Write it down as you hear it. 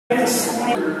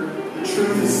The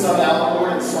truth is sung out,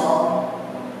 Lord, in song.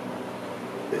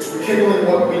 It's rekindling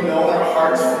what we know in our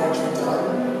hearts from what you've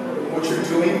done, what you're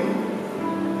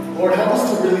doing. Lord, help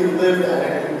us to really live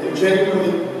that and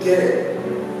genuinely get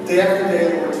it, day after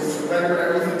day, Lord, to surrender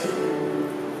everything to you.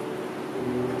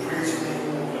 We praise your name.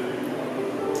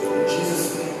 In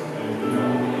Jesus' name.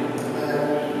 Amen.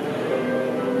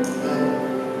 Amen.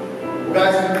 Well,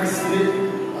 guys, you can be seated.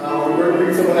 We're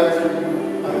bringing someone out to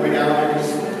on the way down there.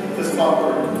 Just fist bump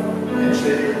or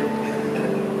handshake.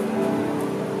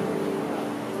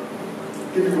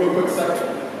 Give you a real quick second.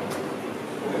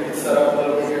 We're going to get set up a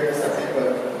little bit here in a second,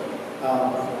 but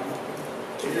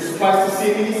if you're surprised to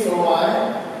see me, so am I.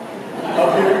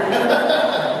 Up here.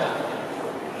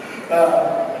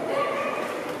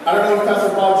 I don't know if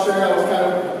Pastor Bob shared, I was kind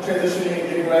of transitioning and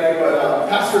getting ready, but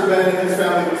Pastor Ben and his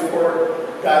family, these poor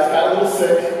guys, got a little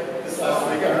sick this last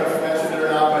week. I don't know if you mentioned it or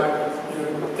not,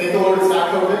 but thank the Lord it's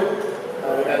not COVID.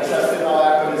 They got tested and all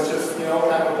that, but it's just, kind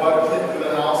of a bug hit to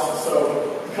the house. So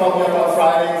he called me up on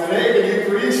Friday and said, "Hey, can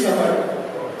you preach?" And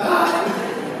I'm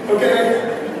like, okay.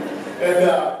 And,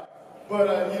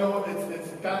 it's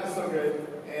gotten so good.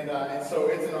 And so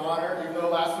it's an honor, even though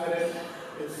last minute,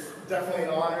 it's definitely an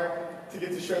honor to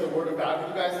get to share the Word of God with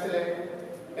you guys today.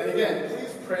 And again,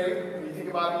 please pray when you think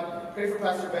about it. Pray for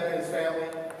Pastor Ben and his family,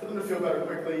 for them to feel better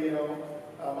quickly,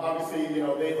 Obviously,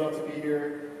 they'd love to be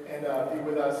here and be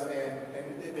with us. And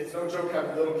it's no joke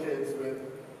having little kids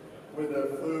with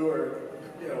the flu or,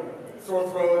 sore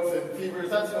throats and fevers.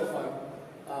 That's no fun.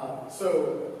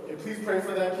 So please pray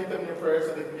for them. Keep them in your prayers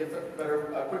so they can get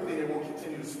better quickly and it won't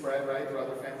continue to spread, right, throughout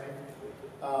their family.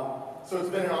 So it's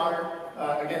been an honor,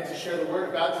 again, to share the Word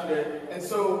of God today. And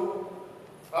so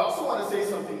I also want to say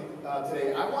something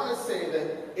today. I want to say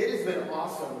that it has been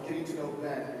awesome getting to know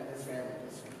Ben and his family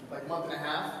this month and a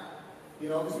half.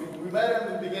 Because we met him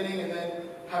in the beginning and then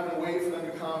having to wait for them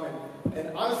to come. And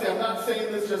honestly, I'm not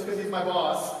saying this just because he's my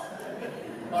boss.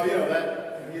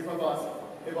 He's my boss.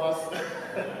 Hey, boss.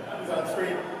 He's on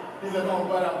screen. He's at home.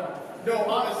 But no,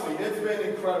 honestly, it's been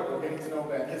incredible getting to know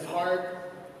Ben. His heart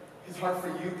for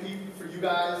you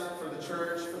guys, for the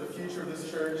church, for the future of this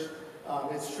church.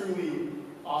 It's truly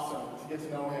awesome to get to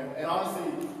know him. And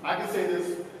honestly, I can say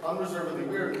this unreservedly.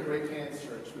 We're in great hands,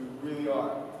 church. We really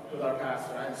are with our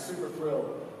pastor. I'm super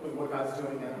thrilled with what God's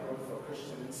doing at Overflow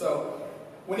Christian. And so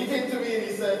when he came to me and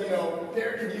he said,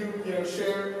 Derek, can you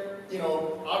share,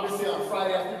 obviously on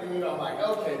Friday afternoon, I'm like,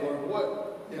 okay, Lord,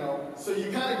 what, so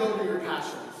you kind of go to your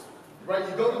passions, right?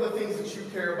 You go to the things that you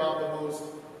care about the most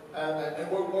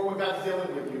and what God's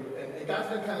dealing with you. And God's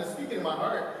been kind of speaking in my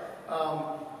heart.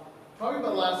 Probably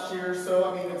about last year or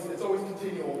so. I mean, it's always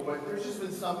continual, but there's just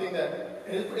been something that,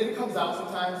 and it comes out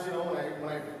sometimes, when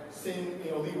I sing,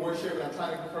 lead worship, and I'm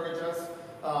trying to encourage us.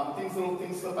 Little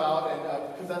things slip out, and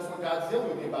because that's what God's dealing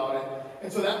with me about it.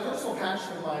 And so that personal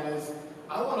passion of mine is,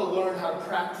 I want to learn how to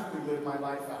practically live my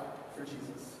life out for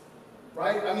Jesus,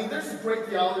 right? I mean, there's great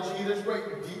theology, there's great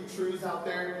deep truths out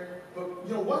there, but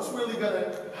what's really going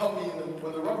to help me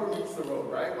when the rubber meets the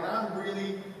road, right? When I'm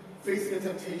really facing a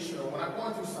temptation or when I'm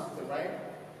going through something, right?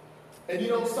 And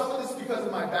some of this because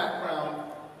of my background,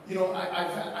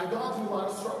 I've gone through a lot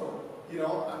of struggle.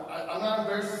 I'm not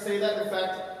embarrassed to say that. In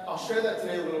fact, I'll share that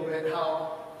today a little bit,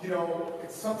 how,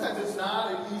 sometimes it's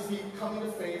not an easy coming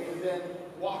to faith and then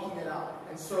walking it out.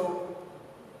 And so,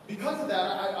 because of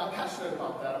that, I'm passionate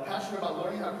about that. I'm passionate about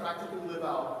learning how to practically live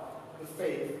out the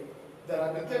faith that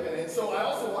I've been given. And so I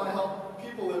also want to help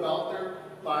people live out their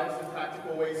lives in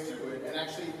practical ways too, and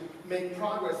actually make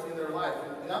progress in their life.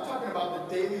 And I'm talking about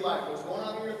the daily life, what's going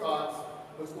on in your thoughts,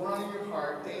 what's going on in your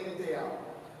heart, day in and day out.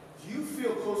 Do you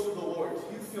feel closer to the Lord?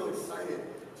 Do you feel excited?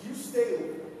 Do you stay,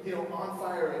 on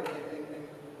fire and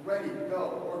ready to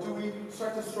go? Or do we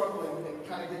start to struggle and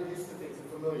kind of get used to things and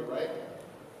familiar, right?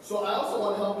 So I also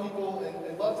want to help people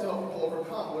and love to help people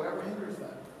overcome whatever hinders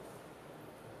them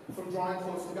from drawing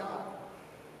close to God.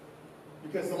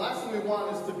 Because the last thing we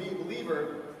want is to be a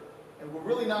believer and we're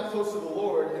really not close to the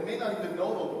Lord and may not even know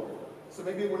the Lord. So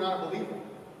maybe we're not a believer.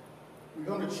 We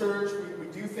go to church, we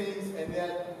do things, and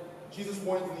yet Jesus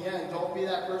warns in the end, don't be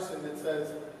that person that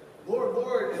says, Lord,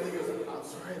 Lord, and he goes, I'm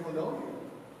sorry, I don't know you.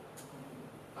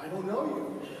 I don't know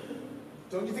you.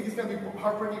 Don't you think it's going to be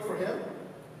heartbreaking for him?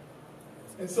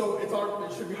 And so it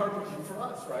should be heartbreaking for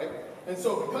us, right? And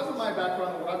so because of my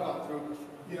background and what I've gone through,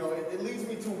 it leads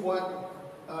me to what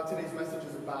today's message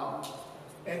is about.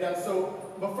 And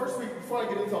but first, before I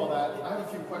get into all that, I have a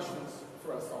few questions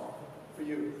for us all, for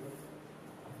you.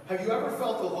 Have you ever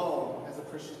felt alone as a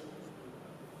Christian?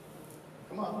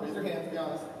 Come on, raise your hand to be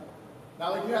honest.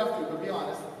 Not like you have to, but be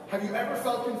honest. Have you ever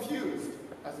felt confused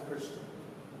as a Christian?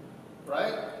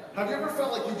 Right? Have you ever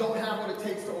felt like you don't have what it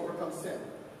takes to overcome sin?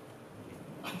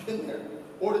 I've been there.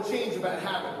 Or to change a bad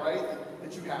habit, right?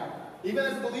 That you have. Even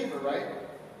as a believer, right?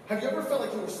 Have you ever felt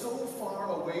like you were so far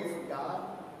away from God?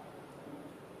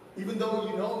 Even though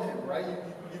you know Him, right?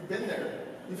 You've been there.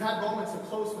 You've had moments of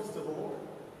closeness to the Lord.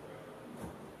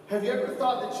 Have you ever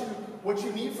thought that what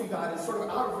you need from God is sort of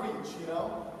out of reach, you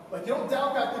know? Like you don't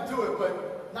doubt God can do it,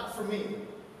 but not for me.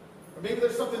 Or maybe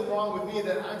there's something wrong with me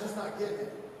that I'm just not getting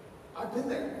it. I've been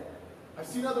there. I've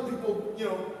seen other people,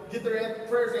 get their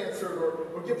prayers answered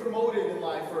or get promoted in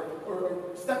life or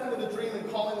step into the dream and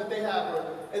calling that they have.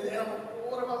 And I'm like,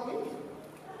 well, what about me?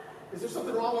 Is there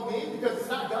something wrong with me? Because it's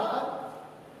not God.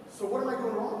 So what am I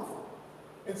doing wrong?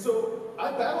 And so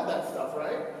I battled that stuff,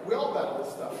 right? We all battle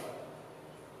this stuff.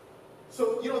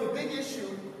 So, the big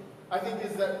issue, I think,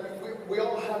 is that we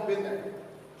all have been there,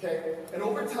 okay? And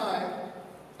over time,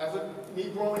 as me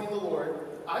growing in the Lord,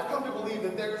 I've come to believe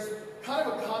that there's kind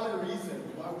of a common reason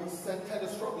why we tend to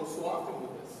struggle so often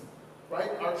with this,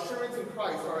 right? Our assurance in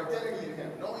Christ, our identity in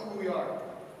Him, knowing who we are.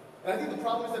 And I think the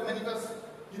problem is that many of us,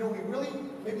 we really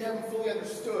maybe haven't fully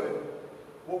understood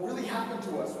what really happened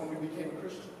to us when we became a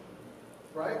Christian,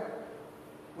 right?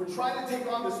 We're trying to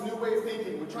take on this new way of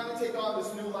thinking. We're trying to take on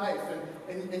this new life,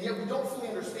 and yet we don't fully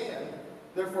understand.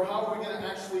 Therefore, how are we going to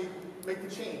actually make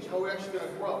the change? How are we actually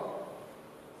going to grow?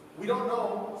 We don't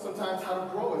know sometimes how to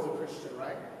grow as a Christian,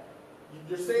 right?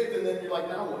 You're saved, and then you're like,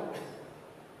 now what?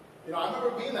 I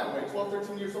remember being that way, 12,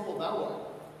 13 years old, now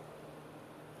what?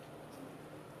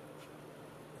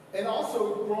 And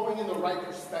also growing in the right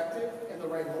perspective and the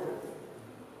right motive,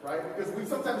 right? Because we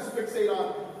sometimes fixate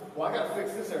on, well, I got to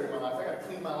fix this area of my life. I got to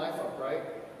clean my life up, right?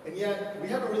 And yet, we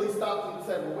haven't really stopped and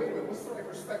said, well, wait a minute, what's the right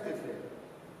perspective here?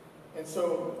 And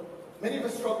so, many of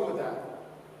us struggle with that.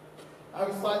 I have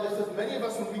a slide that says, many of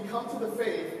us, when we come to the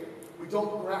faith, we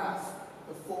don't grasp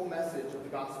the full message of the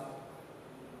gospel.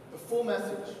 The full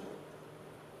message.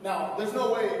 Now, there's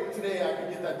no way today I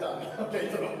can get that done.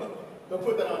 Okay, so don't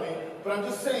put that on me. But I'm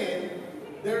just saying,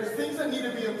 there's things that need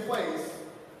to be in place,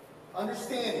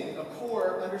 understanding, a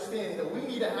core understanding that we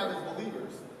need to have as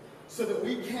believers so that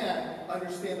we can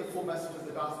understand the full message of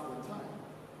the gospel in time.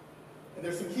 And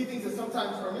there's some key things that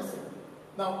sometimes are missing.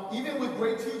 Now, even with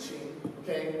great teaching,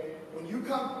 okay, when you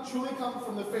truly come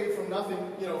from the faith from nothing,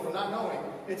 from not knowing,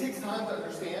 it takes time to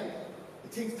understand.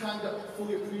 It takes time to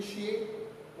fully appreciate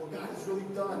what God has really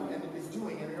done and is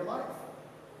doing in your life.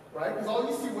 Right? Because all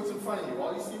you see what's in front of you.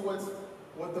 All you see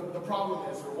what the problem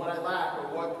is, or what I lack,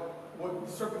 or what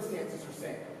the circumstances are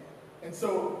saying. And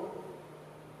so,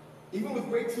 even with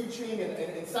great teaching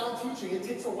and sound teaching, it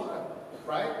takes a while,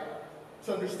 right?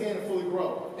 To understand and fully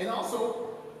grow. And also,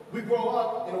 we grow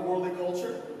up in a worldly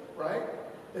culture, right?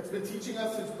 That's been teaching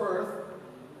us since birth,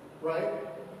 right?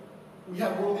 We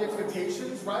have worldly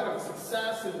expectations, right, of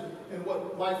success and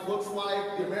what life looks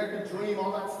like, the American dream,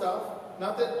 all that stuff.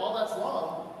 Not that all that's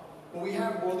wrong, but we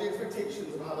have worldly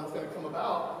expectations of how that's going to come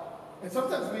about. And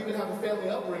sometimes we even have a family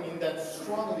upbringing that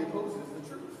strongly opposes the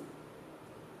truth,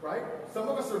 right? Some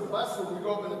of us are blessed when we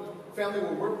grow up in a family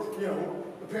where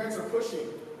the parents are pushing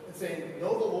and saying,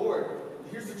 know the Lord,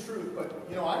 here's the truth. But,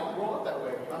 I didn't grow up that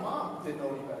way. My mom didn't know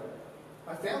any better.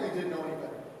 My family didn't know any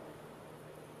better.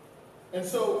 And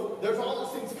so there's all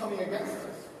those things coming against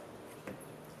us.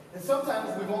 And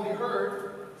sometimes we've only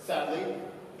heard, sadly,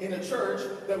 in a church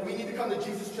that we need to come to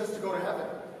Jesus just to go to heaven.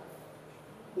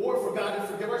 Or for God to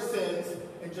forgive our sins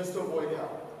and just to avoid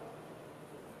hell.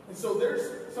 And so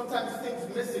there's sometimes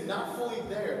things missing, not fully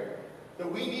there, that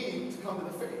we need to come to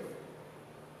the faith.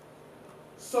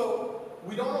 So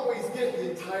we don't always get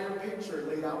the entire picture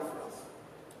laid out for us.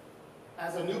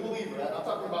 As a new believer, I'm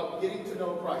talking about getting to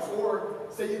know Christ. Or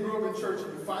say you grew up in church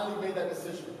and you finally made that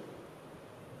decision.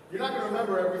 You're not going to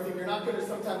remember everything. You're not going to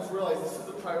sometimes realize this is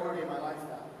the priority of my life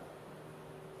now.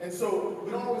 And so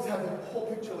we don't always have the whole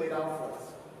picture laid out for us.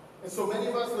 And so many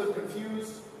of us live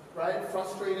confused, right?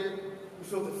 Frustrated. We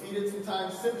feel defeated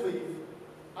sometimes simply,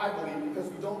 I believe,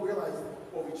 because we don't realize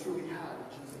what we truly have in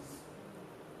Jesus.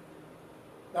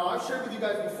 Now, I've shared with you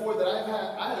guys before that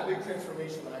I had a big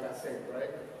transformation when I got saved, right?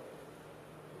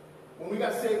 When we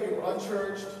got saved, we were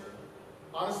unchurched.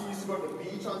 Honestly, used to go to the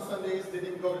beach on Sundays, didn't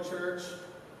even go to church.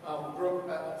 Grew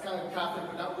up kind of Catholic,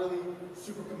 but not really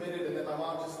super committed. And then my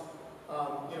mom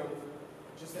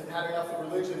just had enough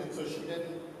of religion, and so she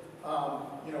didn't,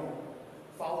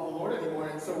 follow the Lord anymore.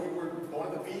 And so we were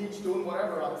going to the beach, doing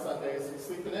whatever on Sundays,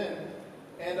 sleeping in.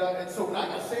 And so when I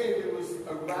got saved, it was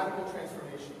a radical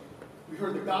transformation. We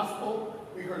heard the gospel,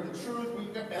 we heard the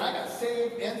truth, and I got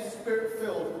saved and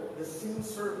Spirit-filled the same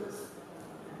service.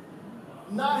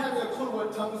 Not having a clue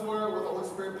what tongues were, what the Holy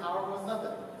Spirit power was,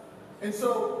 nothing. And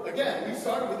so, again, we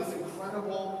started with this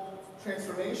incredible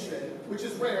transformation, which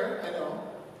is rare, I know.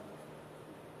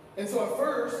 And so at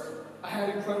first, I had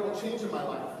incredible change in my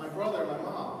life. My brother and my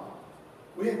mom.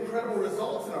 We had incredible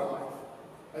results in our life.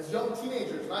 As young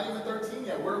teenagers, not even 13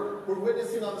 yet, we're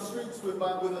witnessing on the streets with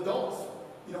adults.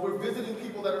 You know, we're visiting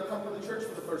people that are coming to the church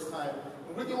for the first time.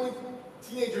 And we're the only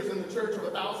teenagers in the church of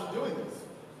 1,000 doing this.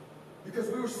 Because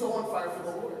we were so on fire for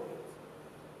the Lord.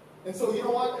 And so, you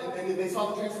know what? And they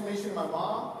saw the transformation in my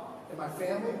mom and my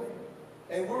family.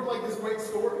 And we're like this great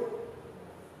story.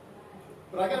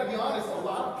 But I got to be honest, a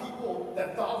lot of people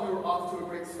that thought we were off to a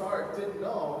great start didn't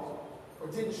know or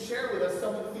didn't share with us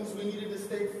some of the things we needed to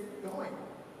stay going.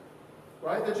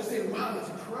 Right? They're just saying, wow, that's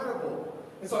incredible.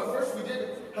 And so at first we did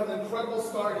have an incredible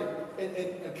start,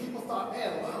 and people thought,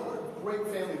 man, wow, what a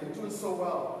great family. They're doing so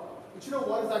well. But you know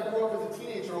what? As I grew up as a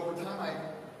teenager, over time,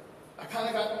 I kind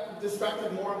of got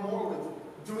distracted more and more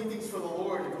with doing things for the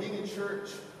Lord and being in church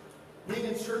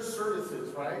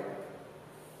services, right?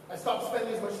 I stopped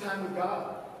spending as much time with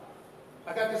God.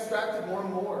 I got distracted more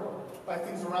and more by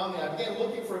things around me. I began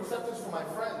looking for acceptance from my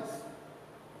friends.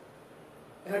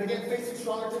 And I began facing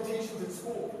stronger temptations in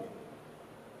school.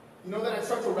 You know, then I'd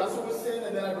start to wrestle with sin,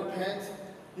 and then I'd repent,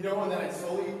 you know, and then I'd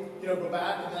slowly, go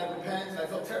back, and then I'd repent, and I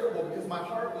felt terrible because my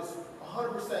heart was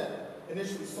 100%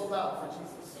 initially sold out for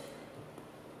Jesus.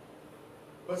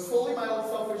 But slowly my old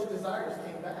selfish desires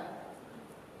came back.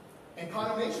 And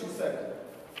condemnation set in.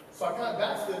 So I kind of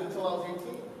backslid until I was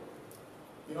 18.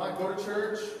 You know, I'd go to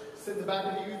church, sit in the back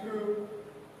of the youth group,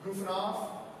 goofing off,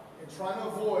 and trying to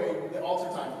avoid the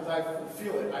altar time, because I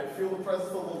feel it. I feel the presence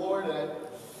of the Lord, and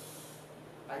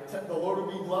the Lord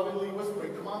would be lovingly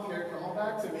whispering, come on, Pierre, come on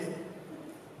back to me.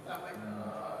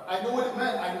 I knew what it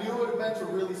meant. I knew what it meant to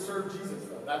really serve Jesus,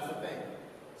 though. That's the thing.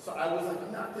 So I was like,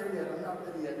 I'm not there yet,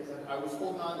 because I was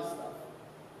holding on to stuff.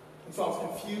 And so I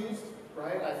was confused,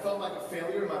 right? I felt like a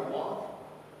failure in my walk,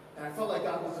 and I felt like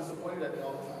God was disappointed at me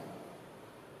all the time.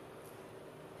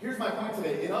 Here's my point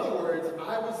today. In other words,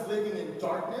 I was living in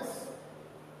darkness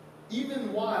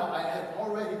even while I had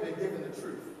already been given the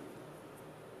truth.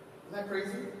 Isn't that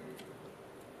crazy?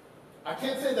 I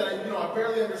can't say that I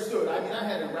barely understood. I mean, I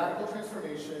had a radical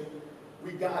transformation.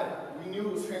 We got it. We knew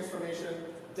it was transformation,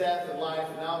 death, and life,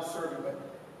 and now I'm serving. But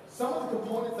some of the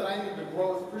components that I needed to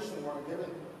grow as a Christian weren't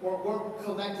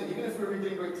connected. Even if we were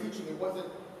getting great teaching, it wasn't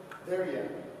there yet.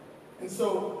 And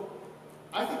so,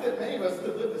 I think that many of us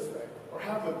could live this way, or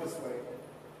have lived this way.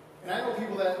 And I know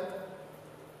people that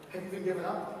have even given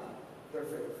up their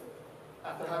faith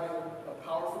after having a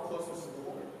powerful closeness to the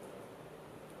Lord.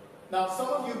 Now, some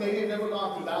of you maybe have never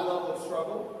gone through that level of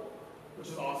struggle, which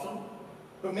is awesome.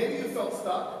 But maybe you felt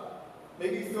stuck.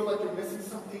 Maybe you feel like you're missing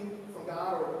something from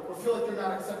God, or feel like you're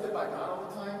not accepted by God all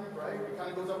the time, right? It kind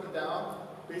of goes up and down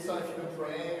based on if you've been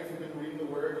praying, if you've been reading the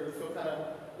Word, and you feel kind of,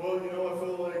 I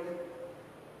feel like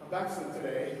I'm backslid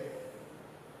today.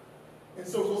 And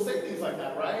so we'll say things like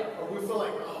that, right? Or we feel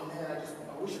like, oh man,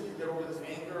 I wish I could get over this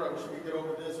anger, I wish I could get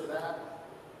over this or that.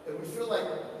 And we feel like,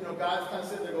 God's kind of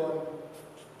sitting there going,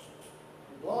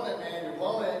 you're blowing it, man, you're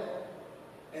blowing it.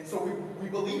 And so we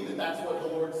believe that that's what the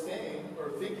Lord's saying or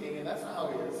thinking, and that's not how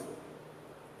He is.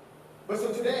 But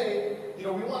so today, we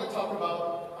want to talk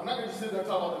about, I'm not going to just sit there and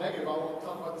talk about the negative, I want to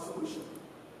talk about the solution.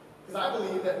 Because I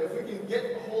believe that if we can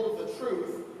get a hold of the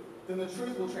truth, then the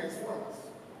truth will transform us.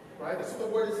 Right? That's what the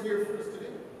Word is here for us to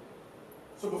do.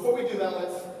 So before we do that,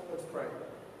 let's pray.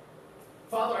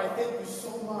 Father, I thank you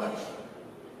so much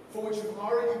for what you've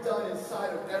already done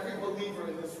inside of every believer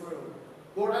in this room.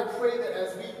 Lord, I pray that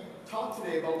as we talk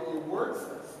today about what your Word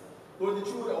says, Lord, that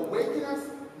you would awaken us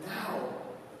now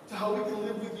to how we can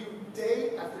live with you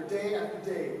day after day after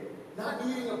day, not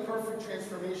needing a perfect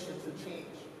transformation to change,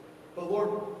 but Lord,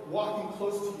 walking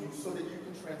close to you so that you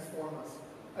can transform us.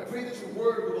 I pray that your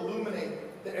Word would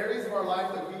illuminate the areas of our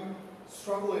life that we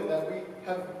struggle in, that we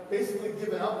have basically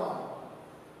given up on.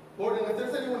 Lord, and if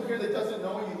there's anyone here that doesn't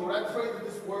know you, Lord, I pray that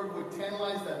this Word would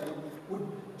tantalize them, would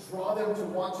draw them to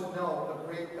want to know a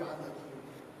great God like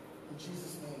you. In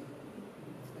Jesus' name,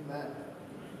 amen.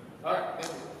 All right,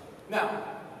 thank you. Now,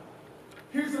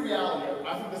 here's the reality,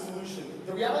 I think the solution.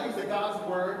 The reality is that God's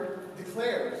Word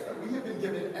declares that we have been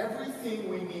given everything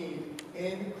we need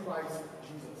in Christ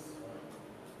Jesus.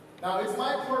 Now, it's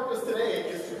my purpose today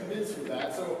is to convince you of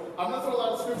that. So I'm going to throw a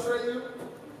lot of scripture at you,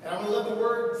 and I'm going to let the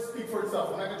Word speak for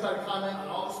itself. I'm not going to try to comment on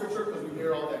all the scripture because we're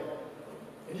here all day.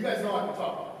 And you guys know I can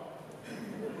talk.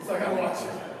 So I got to watch it.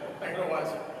 I got to watch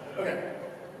it. Okay.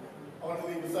 I want to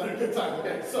leave this at a good time.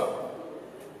 Okay, so.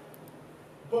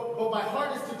 But my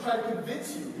heart is to try to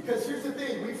convince you, because here's the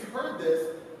thing, we've heard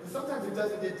this, and sometimes it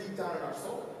doesn't get deep down in our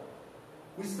soul.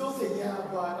 we still say, yeah,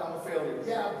 but I'm a failure.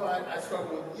 Yeah, but I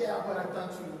struggle with, yeah, but I've done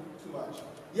too much.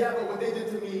 Yeah, but what they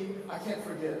did to me, I can't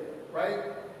forgive, right?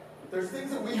 There's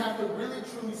things that we have to really,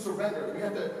 truly surrender. We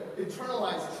have to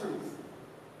internalize truth.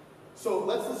 So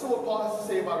let's listen to what Paul has to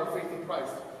say about our faith in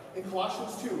Christ. In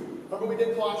Colossians 2, remember we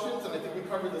did Colossians, and I think we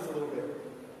covered this a little bit.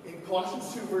 In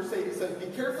Colossians 2, verse 8, it says, be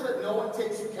careful that no one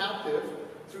takes you captive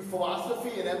through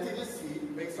philosophy and empty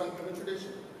deceit based on human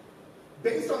tradition,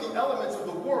 based on the elements of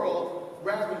the world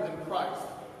rather than Christ.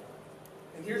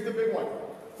 And here's the big one.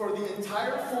 For the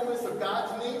entire fullness of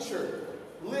God's nature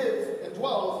lives and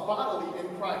dwells bodily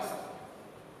in Christ.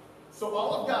 So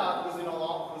all of God was in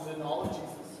all of Jesus,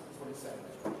 is what he's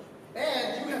saying.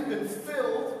 And you have been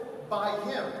filled by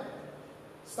him.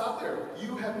 Stop there.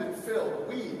 You have been filled.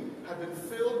 We have been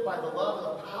filled by the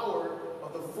love and the power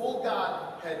of the full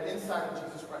Godhead inside of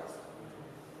Jesus Christ.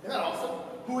 Isn't that awesome?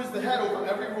 Who is the head over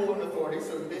every rule and authority.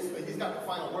 So basically, he's got the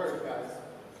final word, guys.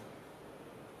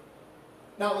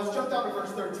 Now, let's jump down to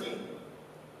verse 13.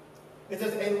 It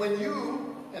says, and when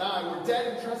you and I were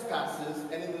dead in trespasses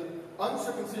and in the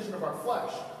uncircumcision of our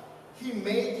flesh, he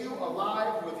made you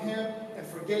alive with him and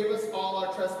forgave us all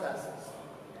our trespasses.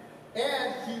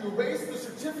 And he erased the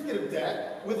certificate of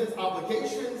debt with its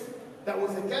obligations that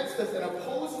was against us and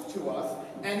opposed to us,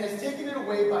 and has taken it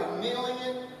away by nailing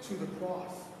it to the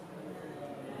cross.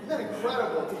 Isn't that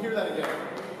incredible to hear that again?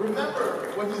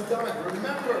 Remember what he's done.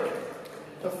 Remember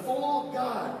the full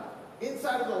God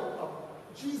inside of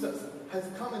Jesus has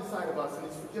come inside of us and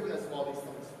he's forgiven us of all these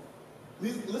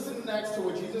things. Listen next to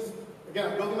what Jesus,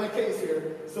 again, I'm building my case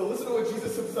here, so listen to what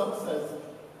Jesus himself says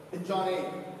in John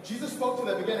 8. Jesus spoke to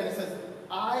them again and he says,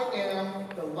 I am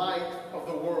the light of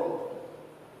the world.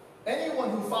 Anyone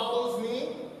who follows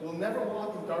me will never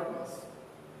walk in darkness,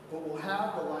 but will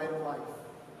have the light of life.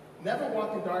 Never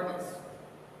walk in darkness.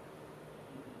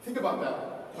 Think about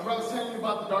that. Remember I was telling you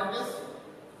about the darkness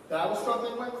that I was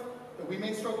struggling with, that we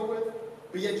may struggle with?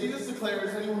 But yet Jesus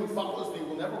declares, anyone who follows me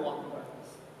will never walk in darkness,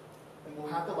 and will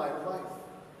have the light of life.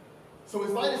 So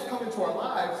his light has come into our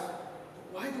lives,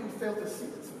 but why do we fail to see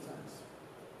it sometimes?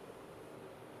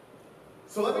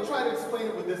 So let me try to explain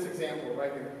it with this example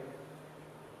right here.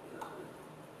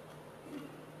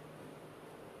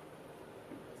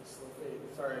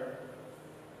 Sorry.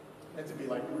 Meant to be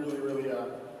like really,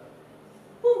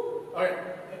 woo! Alright.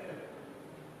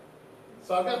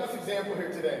 So I've got this example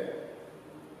here today.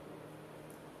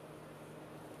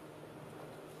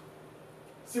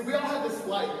 See, we all have this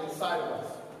light inside of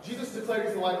us. Jesus declared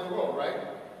he's the light of the world, right?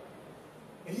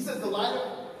 And he says the light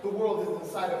of the world is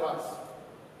inside of us.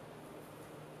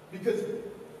 Because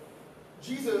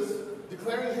Jesus,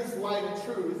 declaring his light and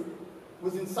truth,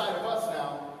 was inside of us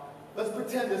now. Let's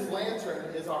pretend this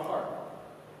lantern is our heart.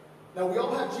 Now, we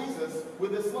all have Jesus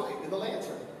with this light in the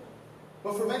lantern.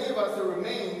 But for many of us, it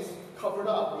remains covered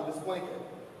up with this blanket.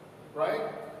 Right?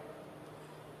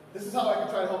 This is how I can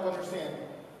try to help understand.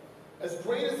 As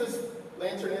great as this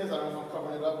lantern is, I don't know if I'm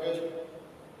covering it up good.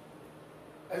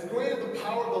 As great as the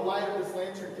power of the light of this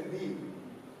lantern can be,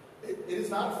 it is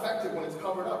not effective when it's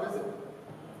covered up, is it?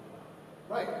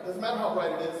 Right? It doesn't matter how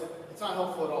bright it is. It's not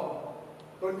helpful at all.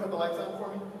 Go ahead and cut the lights on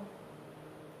for me.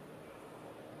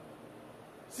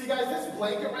 See, guys, this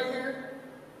blanket right here,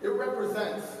 it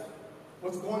represents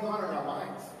what's going on in our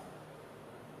minds.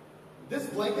 This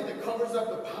blanket that covers up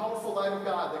the powerful light of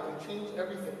God that can change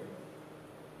everything.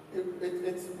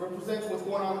 It represents what's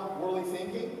going on in worldly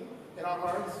thinking in our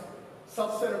hearts,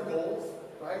 self-centered goals,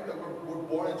 right, that we're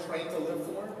born and trained to live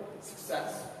for,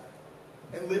 success,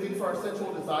 and living for our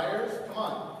sensual desires. Come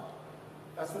on.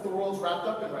 That's what the world's wrapped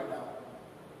up in right now.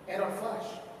 And our flesh.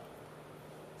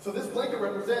 So this blanket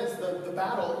represents the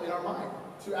battle in our mind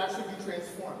to actually be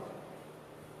transformed.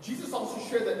 Jesus also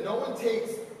shared that no one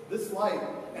takes this light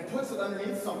and puts it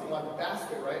underneath something like a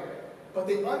basket, right? But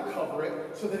they uncover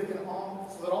it so that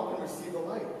all can receive the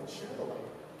light and share the light.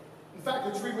 In fact,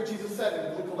 let's read what Jesus said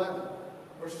in Luke 11,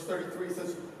 verses 33. It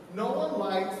says, no one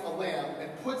lights a lamp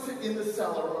and puts it in the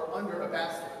cellar or under a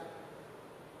basket,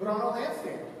 but on a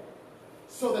lampstand,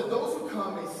 so that those who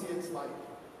come may see its light.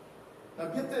 Now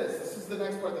get this. This is the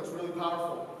next part that's really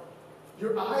powerful.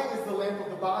 Your eye is the lamp of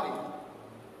the body.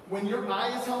 When your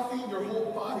eye is healthy, your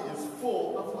whole body is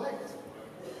full of light.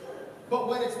 But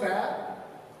when it's bad,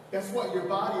 guess what? Your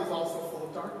body is also full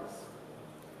of darkness.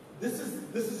 This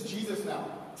is Jesus now.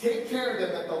 Take care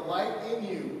then that the light in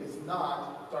you is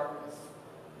not darkness.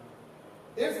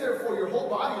 If therefore your whole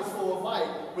body is full of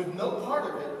light, with no part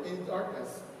of it in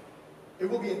darkness, it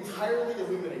will be entirely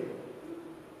illuminated,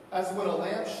 as when a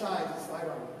lamp shines its light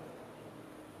on you.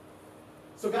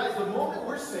 So guys, the moment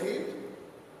we're saved,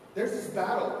 there's this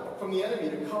battle from the enemy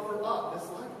to cover up this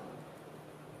light.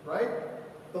 right?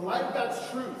 The light of God's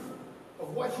truth,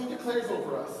 of what he declares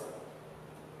over us,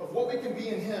 of what we can be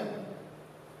in him.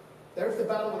 There's the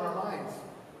battle in our minds.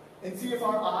 And see, if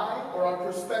our eye or our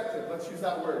perspective, let's use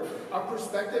that word, our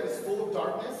perspective is full of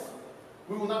darkness,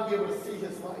 we will not be able to see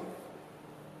his light.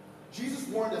 Jesus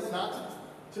warned us not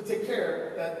to take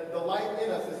care that the light in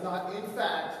us is not, in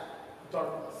fact,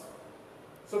 darkness.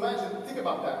 So imagine, think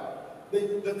about that.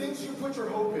 The things you put your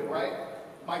hope in, right?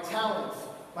 My talents,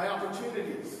 my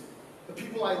opportunities, the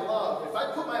people I love. If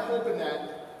I put my hope in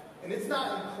that, and it's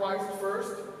not in Christ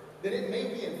first, then it may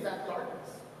be, in fact, darkness.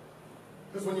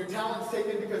 Because when your talent's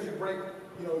taken because you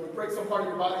break some part of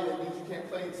your body, that means you can't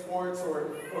play in sports,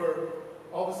 or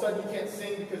all of a sudden you can't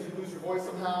sing because you lose your voice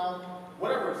somehow.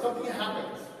 Whatever, something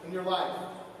happens in your life.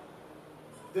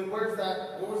 Then what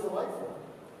was the light for?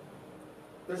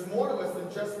 There's more to us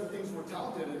than just the things we're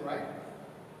talented in, right?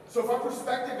 So if our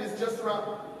perspective is just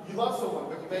around, you love someone,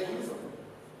 but you may lose them,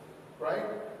 right?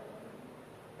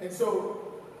 And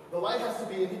so the light has to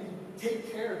be,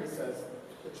 take care, he says,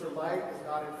 that your light is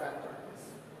not in fact darkness.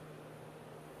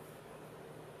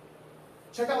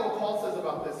 Check out what Paul says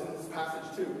about this in this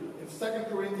passage too, in 2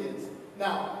 Corinthians.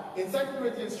 Now, in 2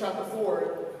 Corinthians chapter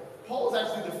 4, Paul is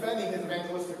actually defending his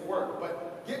evangelistic work,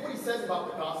 but get what he says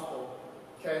about the gospel,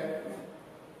 okay?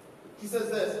 He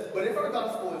says this, but if our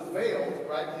gospel is veiled,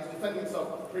 right, he's defending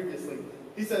himself previously,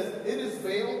 he says, it is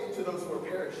veiled to those who are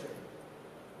perishing.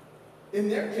 In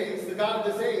their case, the God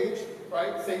of this age,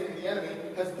 right, Satan, the enemy,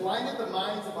 has blinded the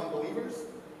minds of unbelievers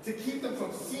to keep them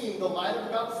from seeing the light of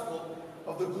the gospel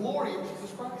of the glory of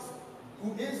Jesus Christ,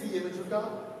 who is the image of God.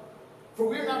 For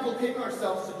we are not proclaiming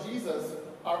ourselves to Jesus,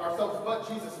 but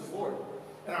Jesus is Lord,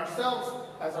 and ourselves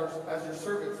as your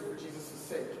servants for Jesus'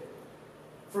 sake.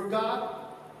 For God,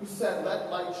 who said, let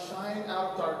light shine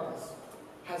out of darkness,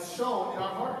 has shone in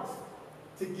our hearts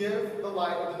to give the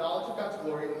light of the knowledge of God's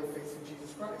glory in the face of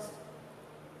Jesus Christ.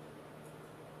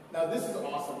 Now this is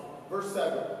awesome. Verse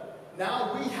 7.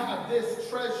 Now we have this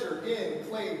treasure in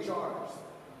clay jars,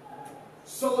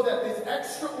 so that this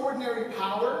extraordinary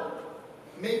power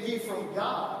may be from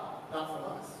God, not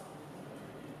from us.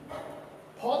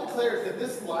 Paul declares that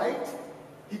this light,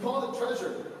 he calls it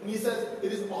treasure, and he says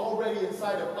it is already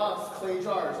inside of us, clay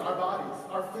jars, our bodies,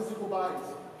 our physical bodies,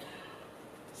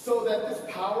 so that this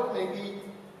power may be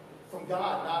from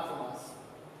God, not from us.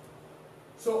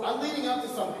 So I'm leading up to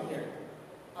something here.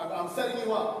 I'm setting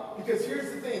you up, because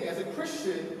here's the thing. As a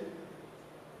Christian,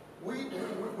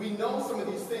 we know some of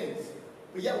these things,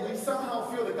 but yet we somehow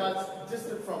feel that God's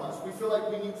distant from us. We feel like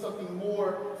we need something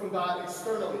more from God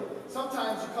externally.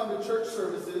 Sometimes you come to church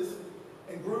services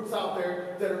and groups out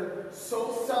there that are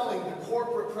so selling the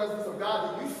corporate presence of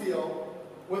God that you feel,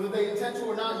 whether they intend to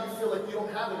or not, you feel like you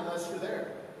don't have it unless you're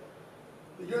there.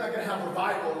 That you're not going to have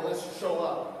revival unless you show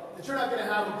up. That you're not going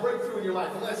to have a breakthrough in your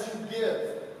life unless you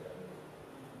give.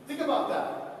 Think about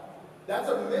that. That's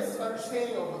a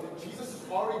misunderstanding of what Jesus has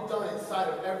already done inside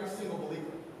of every single believer.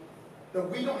 That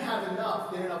we don't have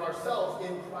enough in and of ourselves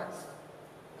in Christ.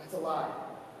 That's a lie.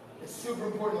 It's super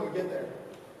important that we get there.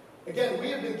 Again, we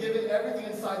have been given everything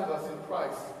inside of us in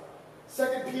Christ.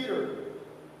 2 Peter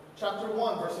chapter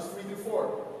 1, verses 3 through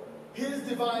 4. His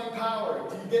divine power.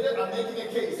 Do you get it? I'm making a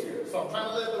case here. So I'm trying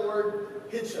to let the word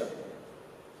hit you.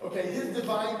 Okay, his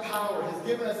divine power has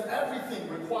given us everything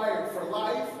required for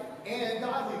life and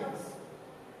godliness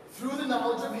through the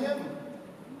knowledge of him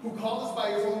who called us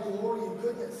by his own glory and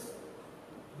goodness.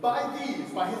 By his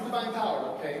divine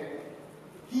power, okay,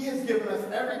 he has given us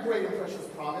every great and precious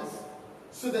promise,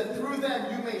 so that through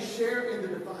them you may share in the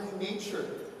divine nature,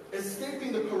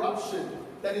 escaping the corruption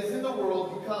that is in the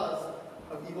world because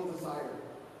of evil desire.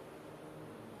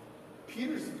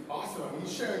 Peter's awesome. I mean,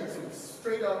 he's sharing some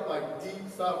straight up, deep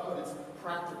stuff, but it's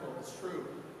practical. It's true.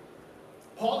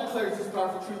 Paul declares this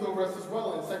powerful truth over us as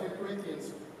well in 2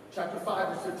 Corinthians chapter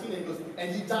 5, verse 15. And he goes,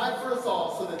 and he died for us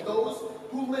all, so that those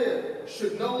who live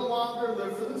should no longer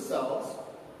live for themselves,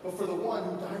 but for the one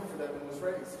who died for them and was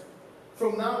raised.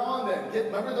 From now on then,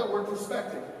 remember that word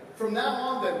perspective. From now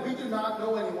on then, we do not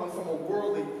know anyone from a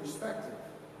worldly perspective.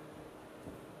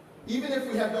 Even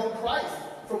if we have known Christ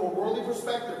from a worldly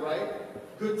perspective, right?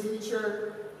 Good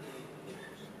teacher,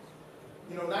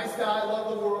 nice guy,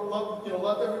 loved the world,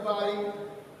 loved everybody.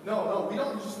 No, we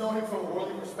don't just know him from a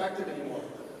worldly perspective anymore.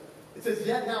 It says,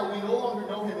 yet now we no longer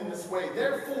know him in this way.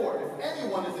 Therefore, if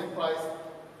anyone is in Christ,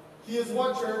 he is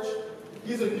what, church?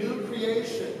 He's a new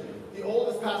creation. The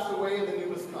old has passed away and the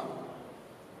new has come.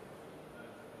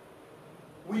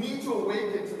 We need to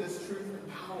awaken to this truth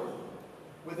and power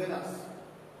within us.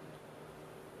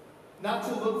 Not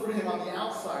to look for him on the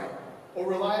outside or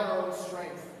rely on our own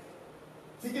strength,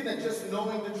 thinking that just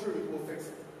knowing the truth will fix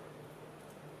it.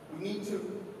 We need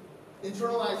to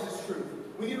internalize this truth.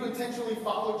 We need to intentionally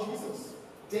follow Jesus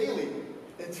daily,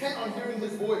 intent on hearing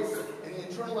his voice and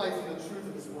internalizing the truth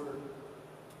of his word.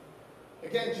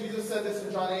 Again, Jesus said this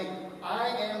in John 8, I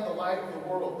am the light of the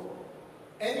world.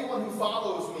 Anyone who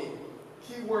follows me,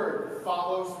 key word,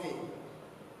 follows me,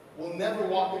 will never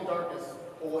walk in darkness,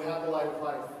 but will have the light of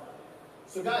life.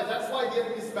 So guys, that's why the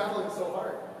enemy is battling so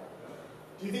hard.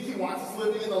 Do you think he wants us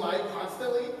living in the light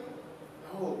constantly?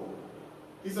 No.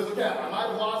 He says, okay, I might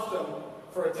have lost them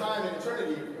for a time in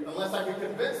eternity unless I can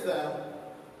convince them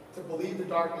to believe the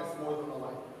darkness more than the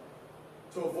light,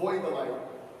 to avoid the light,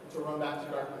 to run back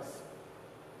to darkness.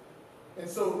 And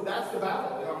so that's the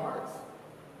battle in our hearts.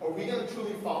 Are we going to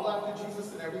truly follow after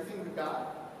Jesus in everything we've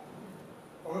got?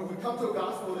 Or have we come to a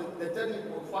gospel that doesn't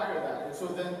require that? And so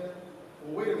then,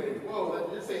 well, wait a minute. Whoa,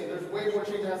 you're saying there's way more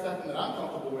change that has to happen than I'm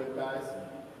comfortable with, guys.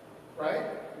 Right?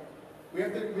 We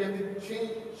have to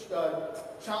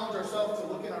challenge ourselves to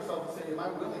look at ourselves and say, am I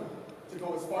willing to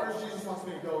go as far as Jesus wants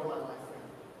me to go in my life?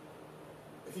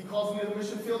 If he calls me to the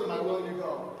mission field, am I willing to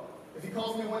go? If he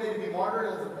calls me one day to be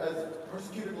martyred as a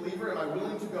persecuted believer, am I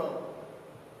willing to go?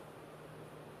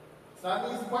 It's not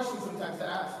an easy question sometimes to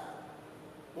ask.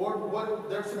 Lord,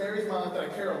 there are some areas in my life that I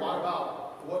care a lot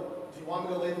about. What do you want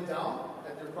me to lay them down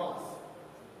at your cross?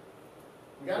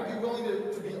 We got to be willing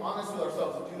to be honest with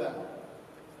ourselves and do that.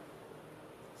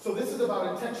 So this is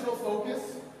about intentional focus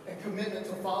and commitment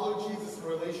to follow Jesus in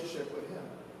relationship with him.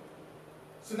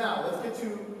 So now, let's get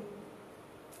to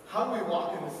how do we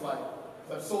walk in this light?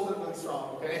 Because I've sold it really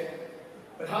strong, okay?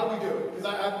 But how do we do it?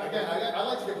 Because I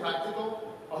like to get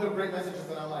practical. I'll hear great messages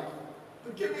and I'm like,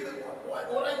 but give me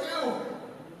what I do.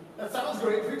 That sounds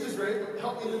great, preaches great, but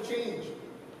help me to change.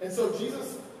 And so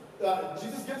Jesus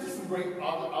gives us some great,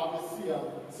 obviously,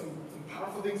 some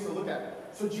powerful things to look at.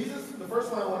 So Jesus, the first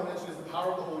one I want to mention is the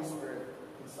power of the Holy Spirit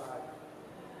inside.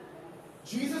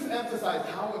 Jesus emphasized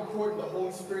how important the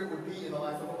Holy Spirit would be in the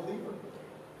life of a believer.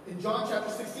 In John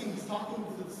chapter 16, he's talking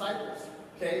to the disciples,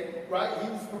 okay, right? He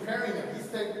was preparing them.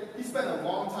 He spent a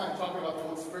long time talking about the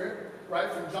Holy Spirit,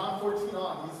 right? From John 14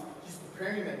 on, he's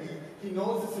preparing them. He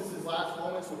knows this is his last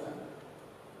moments with them.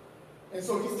 And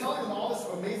so he's telling them all this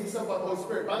amazing stuff about the Holy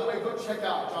Spirit. By the way, go check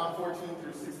out John 14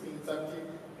 through 16 and 17.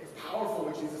 It's powerful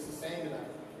what Jesus is saying to them.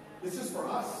 This is for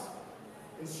us.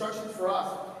 Instructions for us.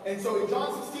 And so in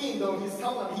John 16, though, he's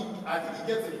telling them, I think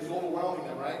he gets it, he's overwhelming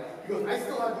them, right? He goes, I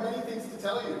still have many things to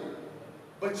tell you,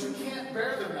 but you can't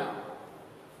bear them now.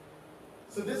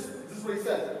 So this is what he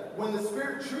says. When the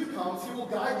Spirit of truth comes, he will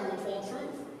guide you into all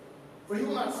truth. For he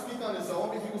will not speak on his own,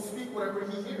 but he will speak whatever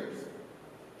he hears.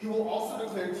 He will also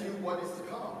declare to you what is to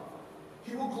come.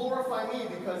 He will glorify me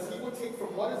because he will take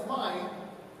from what is mine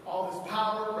all his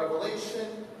power,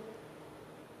 revelation,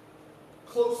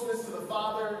 closeness to the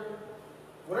Father,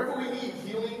 whatever we need,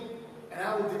 healing, and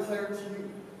I will declare to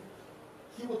you.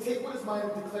 He will take what is mine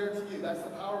and declare to you. That's the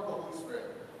power of the Holy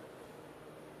Spirit.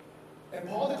 And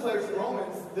Paul declares in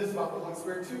Romans this about the Holy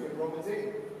Spirit too, in Romans 8.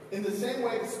 In the same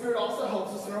way, the Spirit also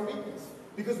helps us in our weakness,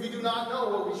 because we do not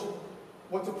know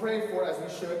what to pray for as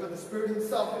we should, but the Spirit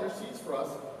himself intercedes for us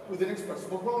with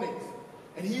inexpressible groanings.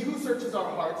 And he who searches our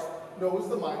hearts knows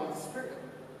the mind of the Spirit.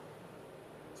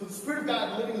 So the Spirit of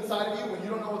God living inside of you when you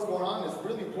don't know what's going on is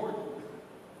really important.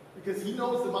 Because he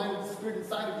knows the mind of the Spirit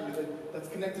inside of you that's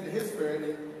connected to his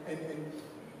Spirit.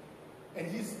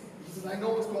 And he says, I know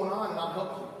what's going on and I'll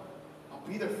help you. I'll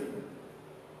be there for you.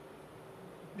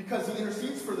 Because he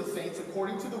intercedes for the saints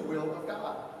according to the will of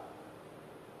God.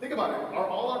 Think about it. Are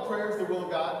all our prayers the will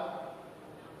of God?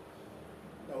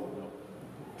 No.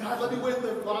 God, let me win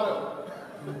the lotto.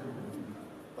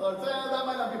 That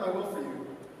might not be my will for you.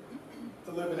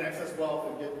 To live in excess wealth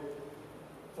and get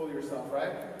full of yourself,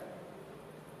 right?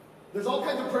 There's all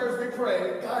kinds of prayers we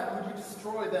pray. God, would you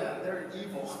destroy them? They're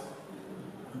evil.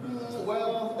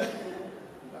 Well,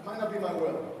 that might not be my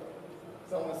will.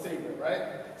 So I want to save them, right?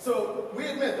 So we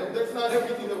admit that there's not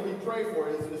everything that we pray for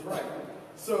is right.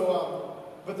 So,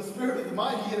 but the Spirit of the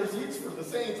mind, he intercedes for the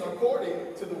saints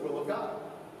according to the will of God.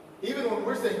 Even when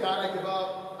we're saying, God, I give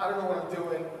up, I don't know what I'm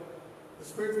doing, the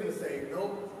Spirit's going to say,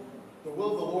 nope. The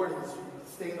will of the Lord is you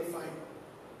stay in the fight.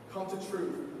 Come to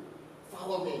truth.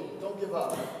 Follow me. Don't give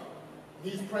up.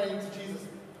 He's praying to Jesus.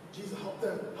 Jesus, help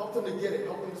them to get it.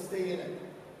 Help them to stay in it.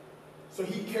 So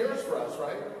he cares for us,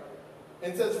 right?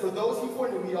 And it says, for those he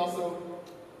foreknew, we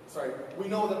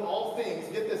know that all things,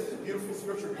 get this, it's a beautiful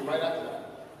scripture right after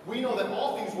that. We know that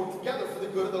all things work together for the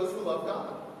good of those who love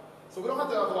God. So we don't have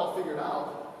to have it all figured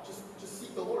out. Just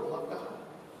seek the Lord, love God,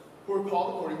 who are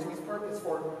called according to his purpose.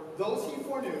 For those he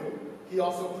foreknew, he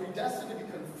also predestined to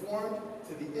be conformed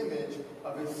to the image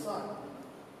of his Son,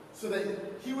 so that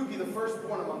he would be the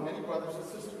firstborn among many brothers and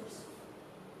sisters.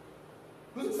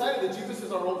 Who's excited that Jesus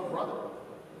is our older brother?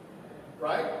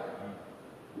 Right?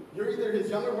 You're either his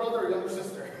younger brother or younger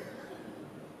sister.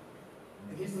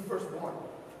 And he's the firstborn.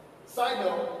 Side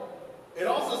note, it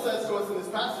also says to us in this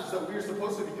passage that we are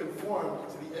supposed to be conformed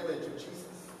to the image of Jesus.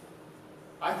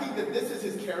 I think that this is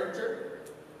his character.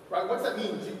 Right? What's that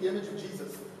mean, the image of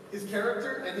Jesus? His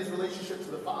character and his relationship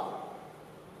to the Father.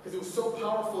 Because it was so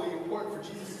powerfully important for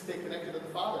Jesus to stay connected to the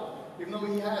Father, even though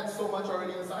he had so much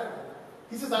already inside of him.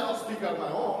 He says, I don't speak out of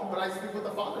my own, but I speak what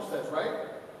the Father says, right?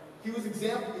 He was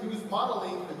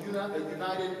modeling a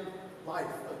united life,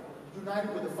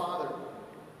 united with the Father,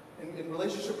 in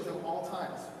relationship with him all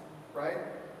times, right?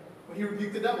 When he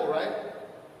rebuked the devil, right?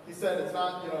 He said, it's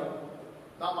not,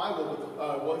 not my will,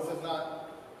 but he says not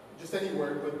just any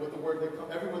word, but with the word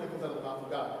every word that comes out of the mouth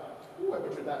of God. Ooh, I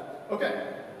butchered that.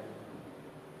 Okay.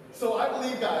 So I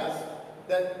believe, guys,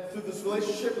 that through this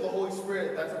relationship with the Holy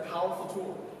Spirit, that's a powerful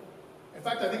tool. In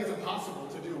fact, I think it's impossible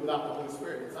to do without the Holy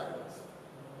Spirit inside of us.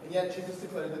 And yet Jesus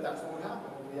declared that that's what would happen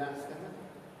when we asked him.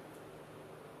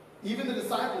 Even the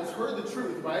disciples heard the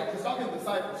truth, right? He's talking to the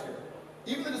disciples here.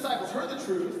 Even the disciples heard the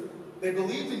truth. They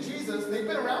believed in Jesus. They've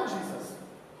been around Jesus.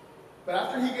 But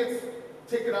after he gets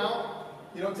taken out,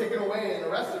 taken away and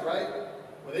arrested, right?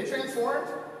 Were they transformed?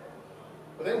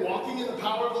 Were they walking in the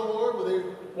power of the Lord? Were they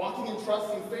walking in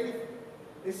trust and faith?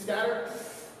 They scattered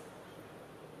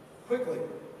quickly.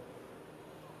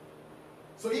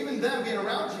 So even them being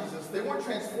around Jesus, they weren't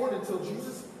transformed until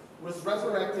Jesus was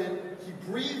resurrected. He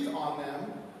breathed on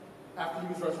them after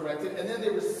he was resurrected, and then they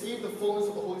received the fullness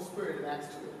of the Holy Spirit in Acts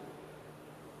 2.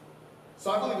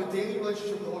 So I believe a daily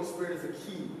relationship with the Holy Spirit is a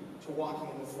key to walking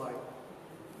in this light.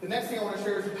 The next thing I want to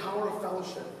share is the power of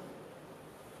fellowship.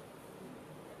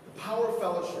 The power of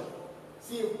fellowship.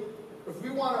 See, if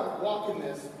we want to walk in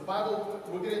this, the Bible,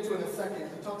 we'll get into it in a second,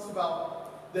 he talks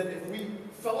about that if we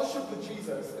fellowship with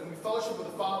Jesus and we fellowship with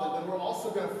the Father, then we're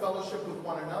also going to fellowship with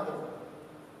one another.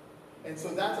 And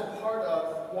so that's a part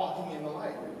of walking in the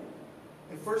light.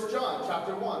 In 1 John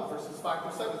chapter 1, verses 5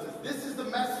 through 7, it says, "This is the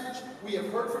message we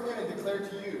have heard from him and declared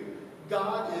to you.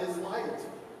 God is light,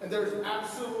 and there is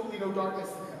absolutely no darkness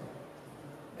in him."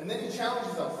 And then he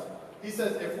challenges us. He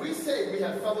says, if we say we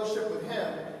have fellowship with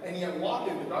him and yet walk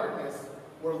in the darkness,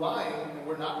 we're lying and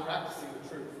we're not practicing the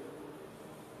truth.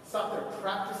 Stop there.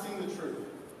 Practicing the truth.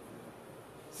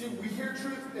 See, we hear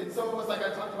truth, and some of us, like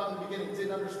I talked about in the beginning,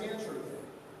 didn't understand truth.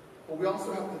 But we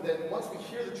also have to then, once we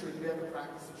hear the truth, we have to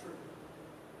practice the truth.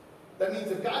 That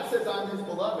means if God says I'm his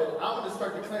beloved, I'm going to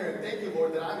start declaring, thank you,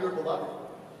 Lord, that I'm your beloved.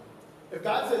 If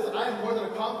God says I am more than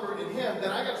a conqueror in him,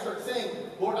 then I got to start saying,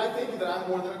 Lord, I thank you that I'm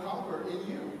more than a conqueror in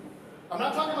you. I'm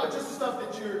not talking about just the stuff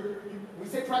that we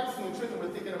say practicing the truth and we're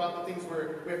thinking about the things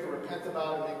where we have to repent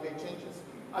about and make big changes.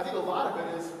 I think a lot of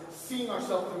it is seeing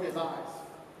ourselves through his eyes.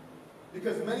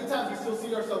 Because many times we still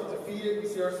see ourselves defeated, we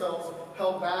see ourselves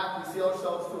held back, we see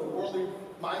ourselves through a worldly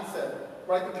mindset,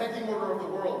 right? The pecking order of the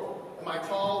world. Am I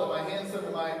tall? Am I handsome?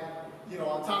 Am I,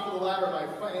 on top of the ladder? Am I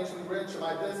financially rich? Am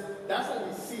I this? That's what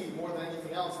we see more than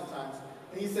anything else sometimes.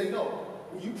 And he's saying, no,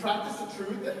 will you practice the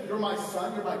truth that you're my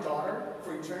son, you're my daughter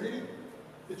for eternity?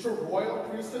 That you're a royal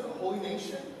priesthood, a holy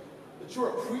nation? That you're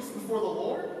a priest before the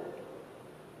Lord?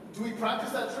 Do we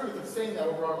practice that truth of saying that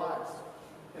over our lives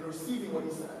and receiving what he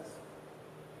says?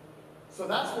 So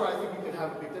that's where I think we can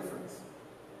have a big difference.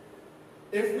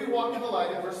 If we walk in the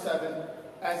light, in verse 7,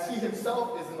 as he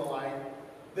himself is in the light,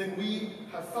 then we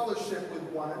have fellowship with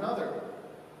one another.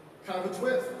 Kind of a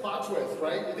twist, plot twist,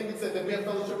 right? You think it said that we have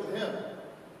fellowship with him.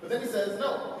 But then he says,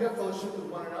 no, you have fellowship with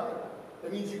one another.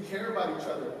 That means you care about each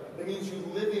other. That means you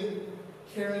living,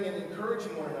 caring, and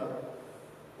encouraging one another.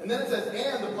 And then it says,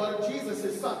 and the blood of Jesus,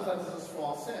 his son, cleanses us from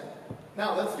all sin.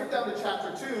 Now, let's skip down to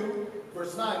chapter 2,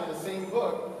 verse 9 in the same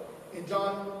book. In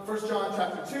 1 John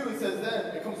chapter 2, he says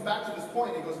then, it comes back to this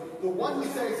point, it goes, the one who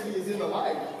says he is in the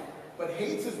light, but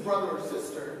hates his brother or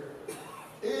sister,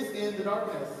 is in the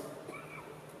darkness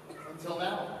until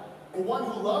now. The one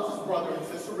who loves his brother and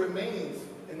sister remains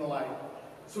in the light.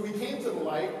 So we came to the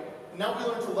light, and now we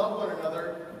learn to love one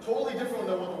another, totally different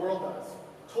than what the world does.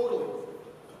 Totally.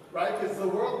 Right? Because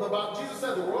Jesus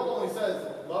said the world only says,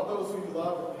 love those who you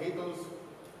love, hate those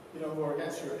who are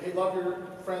against you. Hey, love your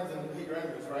friends and hate your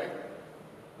enemies, right?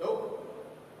 Nope.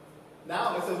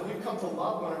 Now it says we've come to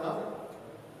love one another.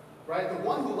 Right? The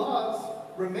one who loves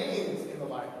remains in the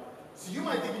light. So you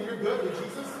might think you're good with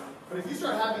Jesus, but if you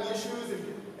start having issues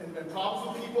and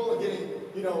problems with people and getting,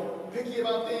 picky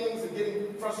about things and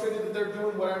getting frustrated that they're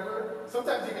doing whatever,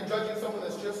 sometimes you're judging someone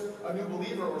that's just a new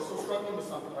believer or still struggling with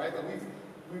something, right? That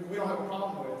we don't have a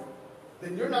problem with.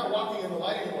 then you're not walking in the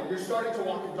light anymore. You're starting to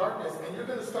walk in darkness, and you're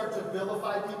going to start to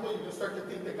vilify people. You're going to start to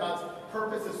think that God's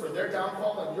purpose is for their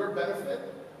downfall and your benefit.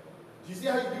 Do you see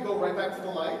how you can go right back to the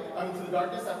light? I mean, to the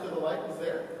darkness after the light was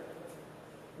there?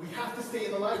 We have to stay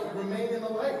in the light. We remain in the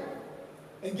light.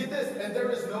 And get this, and there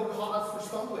is no cause for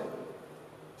stumbling.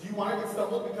 Do you want to get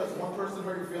stumbled because one person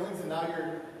hurt your feelings and now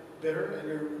you're bitter and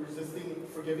you're resisting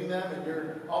forgiving them and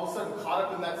you're all of a sudden caught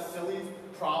up in that silly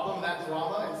problem, that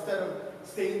drama, instead of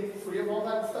staying free of all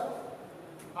that stuff?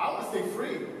 I want to stay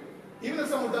free. Even if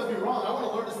someone does me wrong, I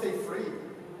want to learn to stay free.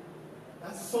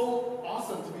 That's so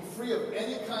awesome, to be free of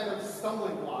any kind of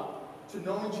stumbling block to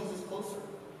knowing Jesus closer.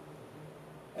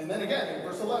 And then again, in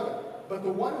verse 11, but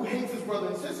the one who hates his brother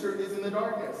and sister is in the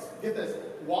darkness. Get this,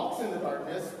 walks in the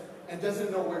darkness and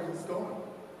doesn't know where he's going.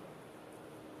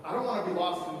 I don't want to be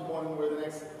lost in going where the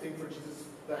next thing for Jesus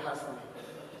that has for me.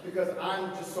 Because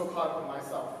I'm just so caught up in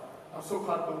myself. I'm so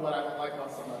caught up in what I don't like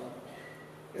about somebody.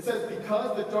 It says,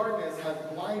 because the darkness has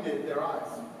blinded their eyes.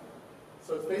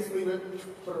 So it's basically,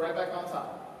 put it right back on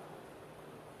top.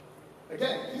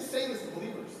 Again, he's saying this to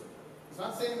believers. He's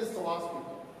not saying this to lost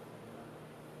people.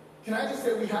 Can I just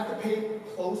say we have to pay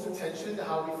close attention to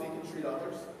how we think and treat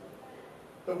others?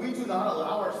 But we do not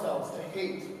allow ourselves to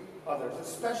hate others,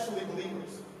 especially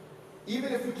believers.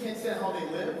 Even if we can't stand how they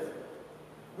live,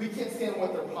 we can't stand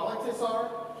what their politics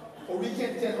are, or we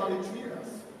can't stand how they treat us.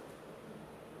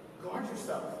 Guard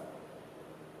yourself.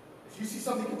 If you see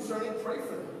something concerning, pray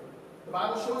for them. The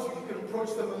Bible shows you can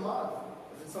approach them in love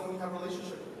if it's someone you have a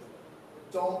relationship with.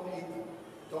 But don't hate them.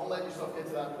 Don't let yourself get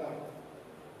to that point.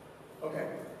 Okay.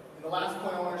 And the last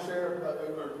point I want to share,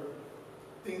 or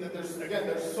thing that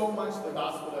there's so much of the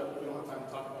gospel that we don't have time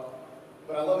to talk about.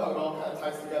 But I love how it all kind of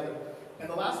ties together. And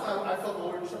the last one I felt the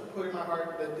Lord put in my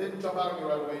heart that didn't jump out at me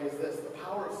right away is this: the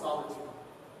power of solitude.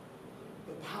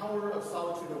 The power of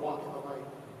solitude to walk in the light.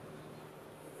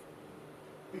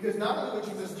 Because not only what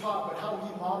Jesus taught, but how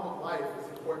he modeled life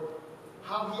is important.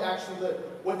 How he actually lived.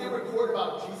 What they record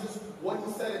about Jesus, what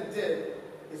he said and did,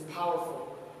 is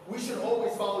powerful. We should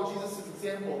always follow Jesus'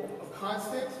 example of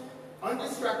constant,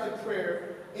 undistracted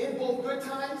prayer in both good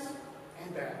times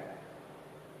and bad.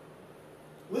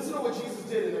 Listen to what Jesus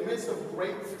did in the midst of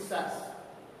great success.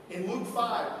 In Luke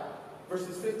 5,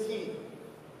 verses 15.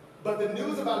 But the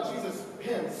news about Jesus,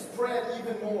 him, spread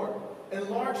even more, and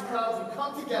large crowds would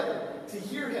come together to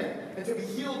hear him and to be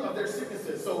healed of their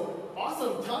sicknesses. So,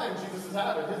 awesome time Jesus is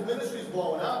having. His ministry's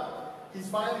blowing up. He's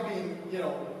finally being,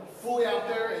 fully out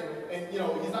there, and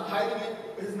he's not hiding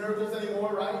it, his miracles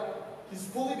anymore, right? He's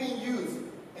fully being used.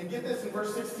 And get this in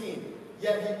verse 16.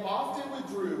 Yet he often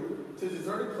withdrew to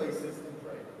deserted places and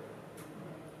prayed.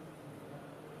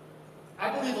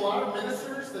 I believe a lot of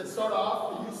ministers that start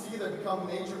off, that you see that become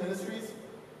major ministries,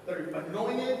 that are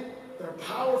anointed, that are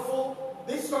powerful,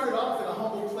 they started off in a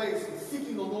humble place and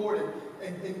seeking the Lord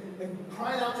and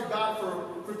crying out to God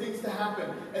for things to happen.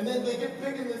 And then they get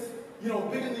big in this,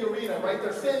 big in the arena, right?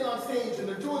 They're standing on stage and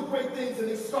they're doing great things, and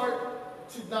they start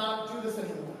to not do this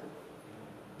anymore.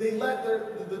 They let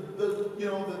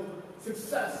the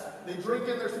success, they drink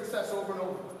in their success over and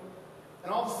over.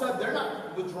 And all of a sudden, they're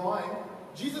not withdrawing.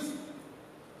 Jesus,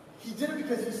 he did it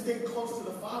because he stayed close to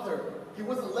the Father. He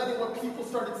wasn't letting what people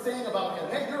started saying about him.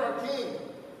 Hey, you're our king.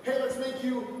 Hey, let's make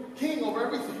you king over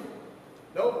everything.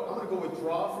 Nope, I'm going to go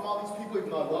withdraw from all these people, even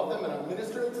though I love them and I'm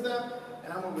ministering to them,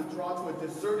 and I'm going to withdraw to a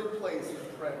deserted place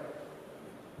and pray.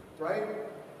 Right?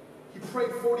 He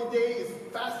prayed 40 days,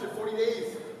 fasted 40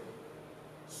 days.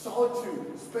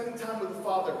 Solitude, spending time with the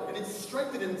Father, and it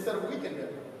strengthened him instead of weakened him.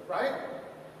 Right?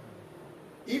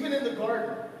 Even in the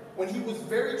garden, when he was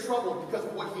very troubled because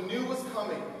of what he knew was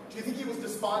coming, do you think he was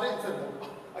despondent and said, oh,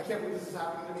 I can't believe this is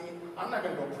happening to me. I'm not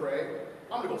going to go pray.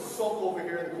 I'm going to go sulk over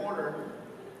here in the corner.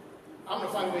 I'm going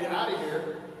to find a way out of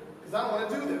here because I don't want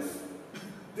to do this.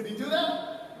 Did he do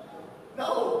that?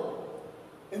 No.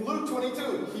 In Luke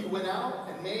 22, he went out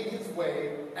and made his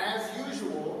way, as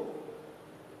usual,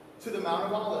 to the Mount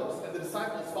of Olives, and the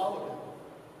disciples followed him.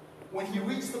 When he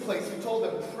reached the place, he told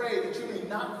them, pray that you may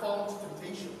not fall into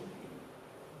temptation.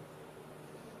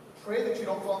 Pray that you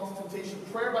don't fall into temptation.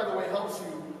 Prayer, by the way, helps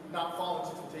you not fall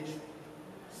into temptation.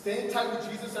 Staying tight with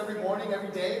Jesus every morning,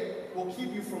 every day, will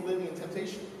keep you from living in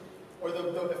temptation. Or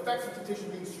the effects of temptation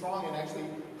being strong and actually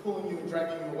pulling you and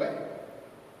dragging you away.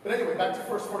 But anyway, back to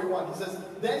verse 41. He says,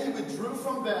 then he withdrew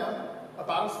from them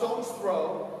about a stone's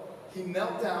throw. He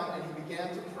knelt down and he began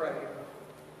to pray.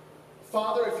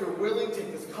 Father, if you're willing,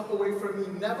 take this cup away from me.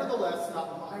 Nevertheless,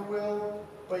 not my will,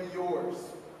 but yours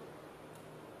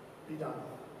be done.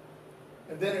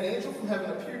 And then an angel from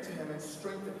heaven appeared to him and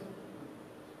strengthened him.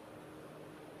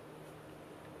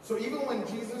 So even when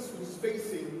Jesus was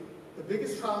facing the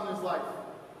biggest trial in his life.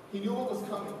 He knew what was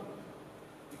coming.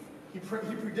 He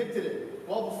predicted it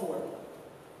well before.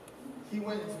 He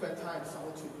went and spent time in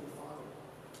solitude with the Father.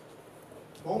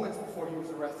 Moments before he was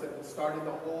arrested and started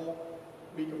the whole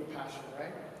week of the Passion,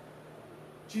 right?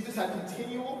 Jesus had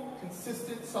continual,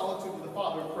 consistent solitude with the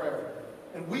Father in prayer.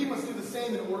 And we must do the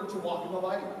same in order to walk in the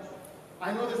light.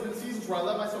 I know there's been seasons where I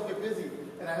let myself get busy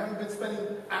and I haven't been spending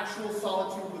actual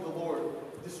solitude with the Lord.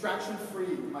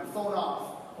 Distraction-free, my phone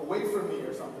off, away from me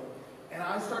or something. And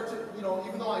I start to,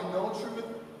 even though I know truth,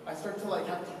 I start to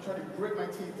have to try to grit my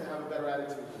teeth to have a better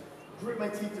attitude. Grit my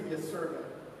teeth to be a servant.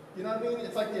 You know what I mean?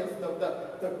 It's like the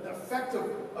effect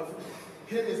of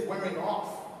him is wearing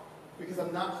off because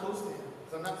I'm not close to him,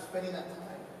 because I'm not spending that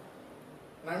time.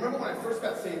 And I remember when I first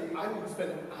got saved, I would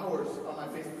spend hours on my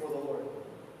face before the Lord.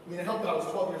 I mean, it helped that I was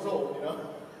 12 years old,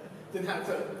 Didn't have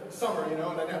to summer, and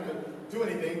I didn't have to do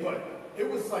anything, but it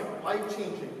was like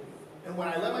life-changing. And when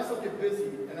I let myself get busy,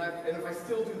 and if I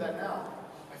still do that now,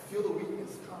 I feel the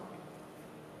weakness come.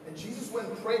 And Jesus went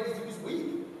and prayed because he was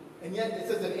weak. And yet it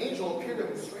says an angel appeared to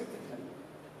him and strengthened him.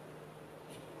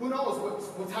 Who knows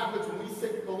what happens when we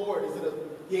seek the Lord? Is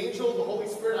it the angel, the Holy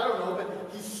Spirit? I don't know,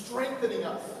 but he's strengthening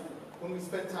us when we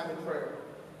spend time in prayer.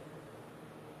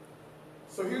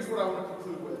 So here's what I want to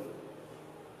conclude with.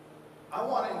 I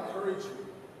want to encourage you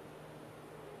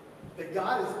that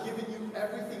God has given you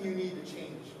everything you need to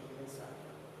change on the inside.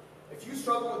 If you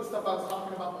struggle with the stuff I was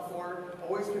talking about before,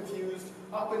 always confused,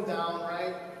 up and down,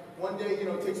 right? One day,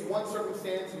 it takes one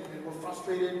circumstance and we're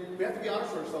frustrated. We have to be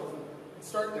honest with ourselves and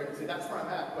start there and say, that's where I'm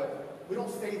at. But we don't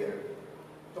stay there.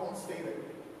 Don't stay there.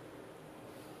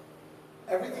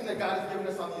 Everything that God has given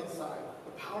us on the inside,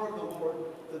 the power of the Lord,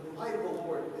 the light of the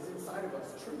Lord is inside of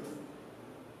us, truth.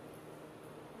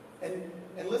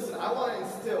 And listen, I want to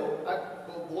instill,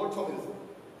 the Lord told me this,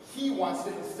 he wants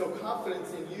to instill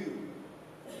confidence in you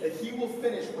that he will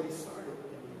finish what he started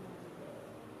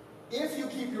in you. If you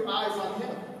keep your eyes on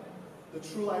him, the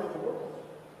true light of the world.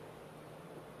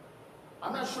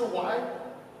 I'm not sure why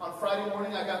on Friday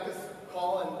morning I got this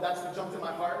call and that's what jumped in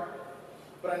my heart,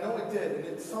 but I know it did, and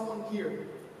it's someone here,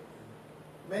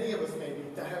 many of us maybe,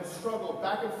 that have struggled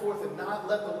back and forth and not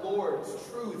let the Lord's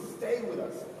truth stay with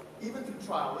us, even through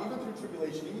trial, even through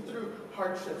tribulation, even through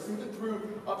hardships, even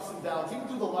through ups and downs, even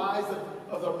through the lies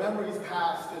of the memories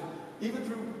past, and even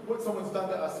through what someone's done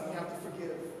to us and we have to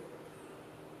forgive.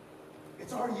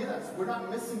 It's already in us. We're not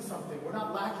missing something. We're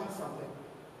not lacking something.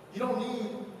 You don't need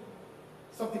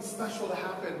something special to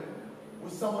happen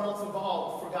with someone else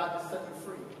involved for God to set you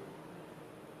free.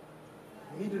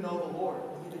 We need to know the Lord.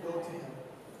 We need to go to him.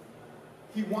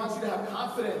 He wants you to have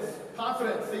confidence.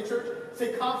 Confidence. Say, church,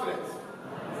 say confidence.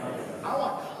 I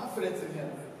want confidence in him.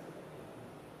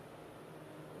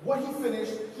 What he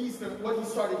finished, what he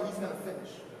started, he's going to finish.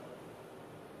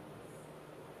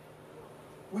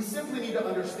 We simply need to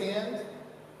understand,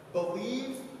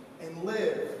 believe, and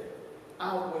live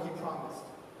out what he promised.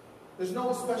 There's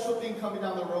no special thing coming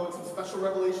down the road, some special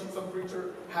revelation some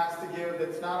preacher has to give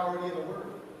that's not already in the Word.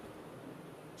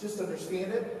 Just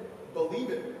understand it, believe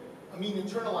it.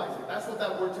 Internalize it. That's what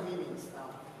that word to me means now.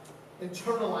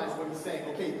 Internalize what he's saying.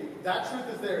 Okay, that truth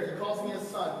is there. He calls me a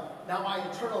son. Now I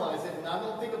internalize it, and I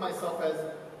don't think of myself as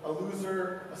a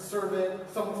loser, a servant,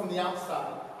 someone from the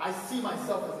outside. I see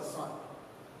myself as a son.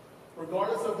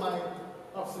 Regardless of my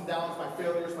ups and downs, my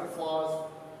failures, my flaws,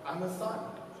 I'm a son.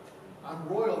 I'm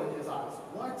royal in his eyes.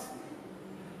 What?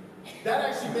 That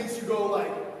actually makes you go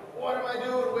like, what am I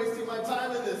doing wasting my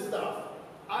time in this stuff?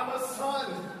 I'm a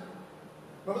son.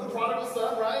 Remember the prodigal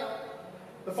son, right?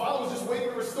 The father was just waiting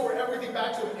to restore everything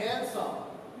back to him and some.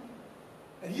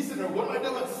 And he's sitting there, what am I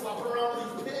doing? Slopping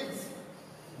around with these pigs.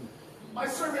 My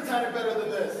servants had it better than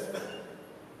this.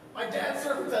 My dad's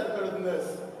servants had it better than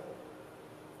this.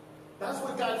 That's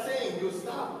what God's saying. He goes,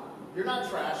 stop. You're not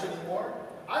trash anymore.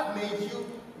 I've made you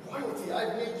royalty.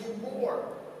 I've made you more.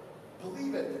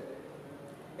 Believe it.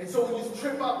 And so when you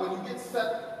trip up, when you get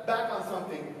set back on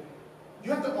something,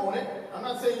 you have to own it. I'm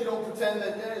not saying you don't pretend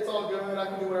that it's all good and I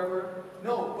can do whatever.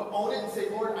 No, but own it and say,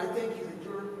 Lord, I thank you that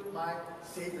you're my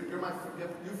Savior.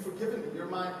 You've forgiven me. You're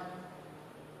my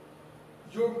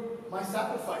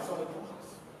sacrifice on the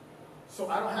cross. So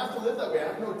I don't have to live that way. I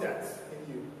have no debts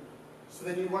in you. So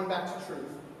then you run back to truth.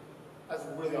 That's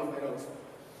really off my notes.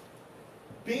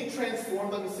 Being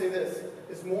transformed, let me say this,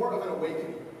 is more of an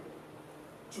awakening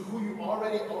to who you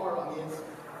already are on the inside.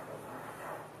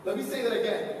 Let me say that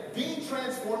again. Being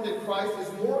transformed in Christ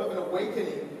is more of an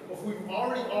awakening of who you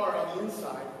already are on the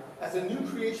inside as a new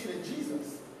creation in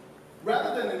Jesus.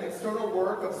 Rather than an external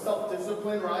work of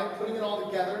self-discipline, right? Putting it all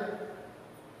together,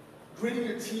 gritting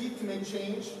your teeth to make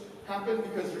change. happen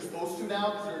because you're supposed to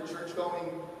now because you're a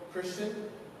church-going Christian.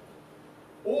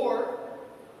 Or,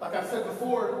 like I said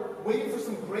before, waiting for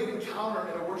some great encounter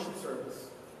in a worship service.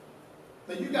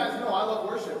 Now you guys know I love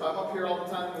worship. I'm up here all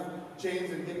the time with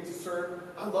James and getting to serve.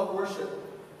 I love worship.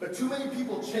 But too many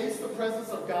people chase the presence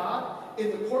of God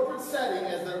in the corporate setting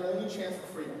as their only chance for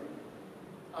freedom.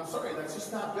 I'm sorry, that's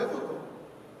just not biblical.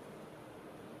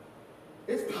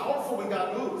 It's powerful when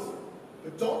God moves.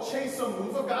 But don't chase some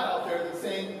move of God out there that's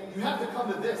saying, you have to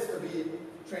come to this to be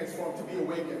transformed, to be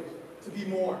awakened, to be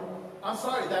more. I'm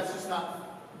sorry, that's just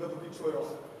not biblically true at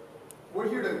all. We're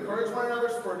here to encourage one another,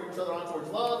 spur each other on towards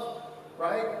love,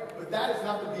 right? But that is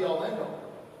not the be-all, end-all.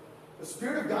 The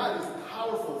Spirit of God is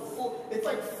powerful, it's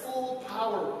like full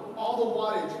power, all the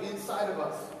wattage inside of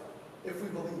us, if we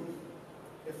believe,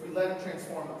 if we let Him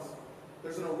transform us.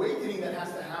 There's an awakening that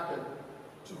has to happen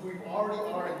to who we already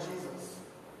are in Jesus.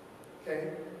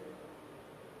 Okay?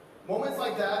 Moments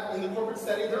like that in the corporate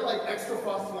setting, they're like extra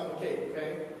frosting on the cake,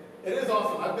 okay? It is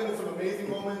awesome. I've been in some amazing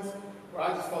moments where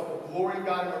I just felt the glory of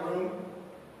God in the room,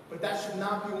 but that should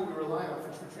not be what we rely on for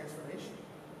true transformation.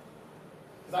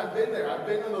 Because I've been there. I've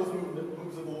been in those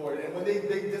moves of the Lord, and when they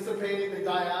dissipate, they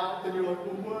die out, then you're like,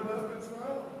 well, what happens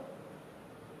now?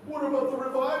 What about the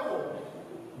revival?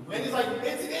 And He's like,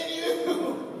 it's in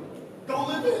you. Go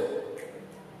live it.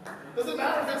 Doesn't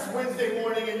matter if it's Wednesday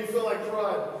morning and you feel like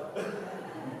crud.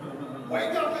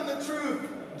 Wake up in the truth.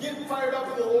 Get fired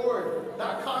up in the Lord.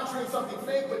 Not conjuring something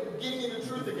fake, but getting into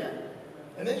truth again.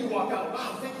 And then you walk out,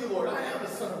 wow, thank you, Lord. I am the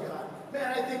Son of God.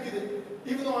 Man, I thank you that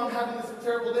even though I'm having this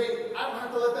terrible day, I don't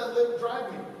have to let that lip drive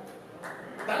me.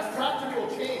 That's practical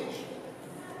change.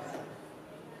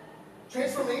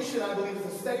 Transformation, I believe, is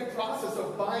a steady process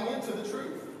of buying into the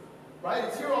truth. Right?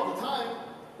 It's here all the time,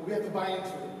 but we have to buy into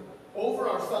it. Over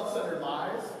our self-centered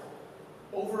lies,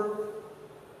 over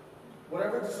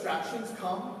whatever distractions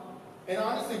come, and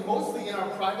honestly, mostly in our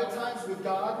private times with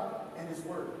God and His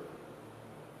Word.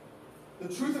 The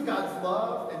truth of God's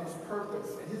love and His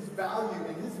purpose and His value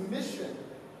and His mission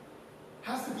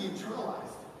has to be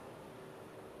internalized.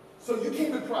 So you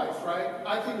came to Christ, right?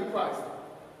 I came to Christ.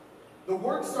 The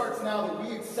work starts now that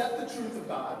we accept the truth of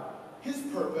God, His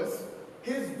purpose,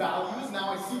 His values.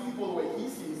 Now I see people the way He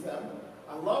sees them.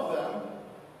 I love them.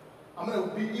 I'm going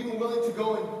to be even willing to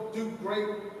go and do great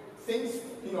things,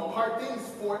 hard things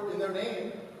in their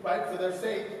name, right, for their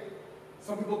sake.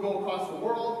 Some people go across the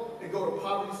world and go to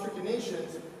poverty-stricken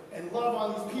nations and love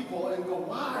on these people and go,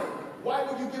 why? Why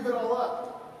would you give it all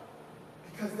up?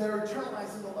 Because they're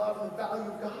internalizing the love and the value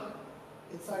of God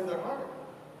inside of their heart.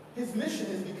 His mission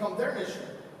has become their mission.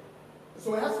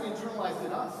 So it has to be internalized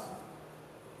in us.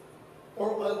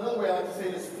 Or another way I like to say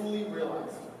it is fully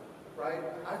realized. Right?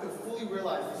 I have to fully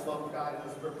realize this love of God and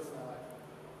His purpose in my life.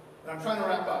 And I'm trying to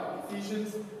wrap up.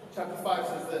 Ephesians chapter 5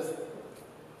 says this.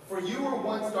 For you were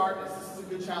once darkness. This is a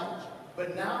good challenge.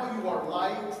 But now you are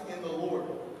light in the Lord.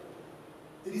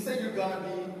 Did He say you're gonna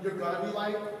be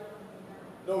light?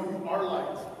 No, you are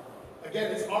light.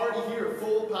 Again, it's already here,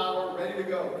 full power, ready to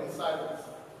go inside of us.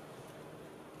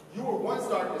 You were once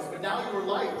darkness, but now you are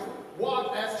light.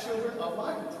 Walk as children of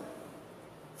light.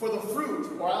 For the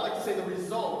fruit, or I like to say the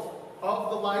result,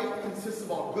 of the light consists of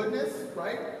all goodness,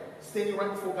 right? Standing right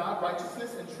before God,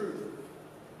 righteousness, and truth.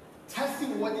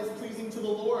 Testing what is pleasing to the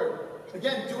Lord.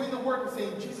 Again, doing the work and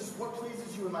saying, Jesus, what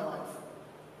pleases you in my life?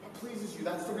 What pleases you?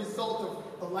 That's the result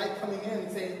of the light coming in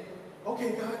and saying,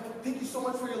 okay, God, thank you so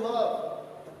much for your love.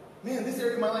 Man, this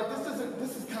area of my life,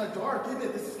 this is kind of dark, isn't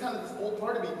it? This is kind of this old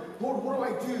part of me. Lord, what do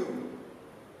I do?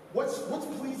 What's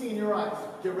pleasing in your eyes?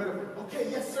 Get rid of it. Okay,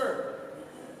 yes, sir.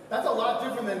 That's a lot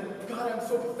different than, God, I'm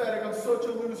so pathetic, I'm such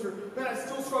a loser. Man, I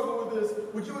still struggle with this.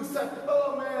 Would you accept,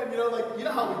 oh man, you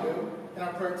know how we do in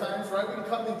our prayer times, right? We can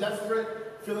come in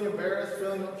desperate, feeling embarrassed,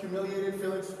 feeling humiliated,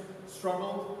 feeling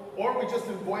struggled, or we just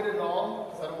avoid it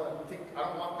all, because I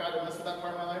don't want God to mess with that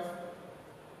part of my life.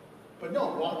 But no,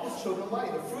 walk as children of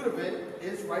light. The fruit of it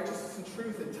is righteousness and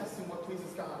truth and testing what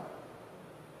pleases God.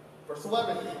 Verse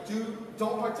 11,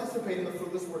 don't participate in the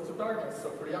fruitless works of darkness, so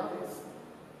pretty obvious.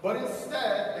 But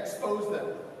instead, expose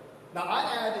them. Now I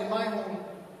add in my own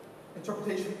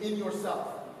interpretation, in yourself.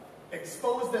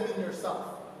 Expose them in yourself.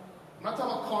 I'm not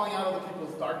talking about calling out other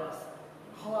people's darkness.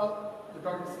 Call out the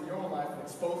darkness in your own life and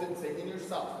expose it and say, in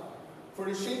yourself. For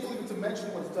it is shameful even to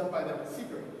mention what is done by them in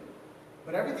secret.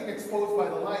 But everything exposed by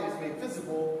the light is made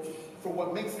visible, for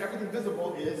what makes everything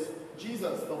visible is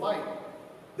Jesus, the light.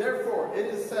 Therefore, it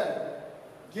is said,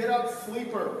 get up,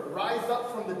 sleeper, rise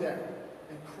up from the dead,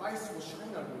 and Christ will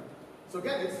shine on you. So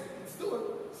again, it's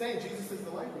still saying Jesus is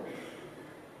the light here.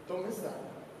 Don't miss that.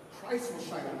 Christ will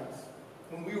shine on us.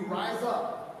 When we rise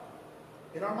up,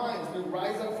 In our minds, we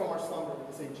rise up from our slumber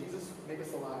and say, Jesus, make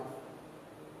us alive.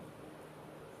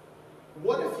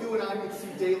 What if you and I could see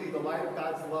daily the light of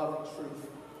God's love and truth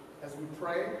as we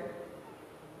pray?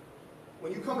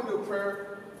 When you come into a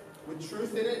prayer with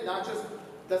truth in it, not just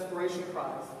desperation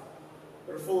cries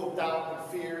that are full of doubt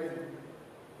and fear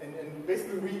and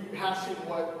basically rehashing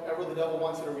whatever the devil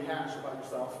wants you to rehash about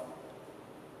yourself,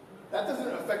 that doesn't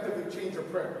effectively change your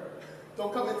prayer.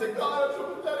 Don't come and say, God, I'm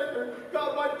so pathetic, or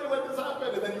God, why did you let this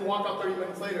happen? And then you walk out 30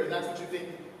 minutes later, and that's what you think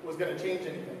was going to change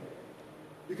anything.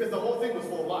 Because the whole thing was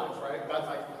full of lies, right? God's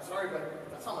like, I'm sorry, but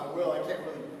that's not my will. I can't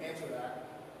really answer that.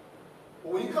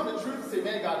 But when you come to truth and say,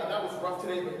 man, God, that was rough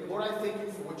today, but Lord, I thank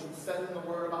you for what you said in the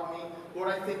Word about me. Lord,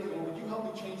 I thank you, Lord, would you help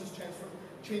me change this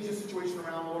situation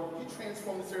around, Lord? Would you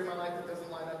transform this area of my life that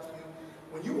doesn't line up to you?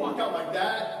 When you walk out like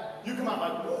that, you come out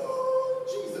like, whoa,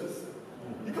 Jesus.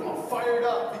 You come out fired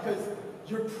up because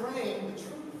you're praying the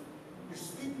truth. You're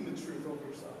speaking the truth over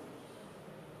yourself.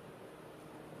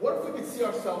 What if we could see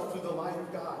ourselves through the light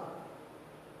of God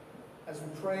as we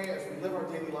pray, as we live our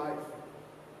daily life?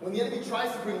 When the enemy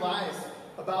tries to bring lies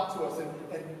about to us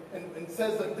and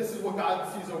says that this is what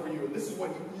God sees over you and this is what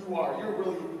you are,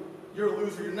 you're a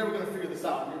loser, you're never going to figure this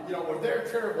out. Or they're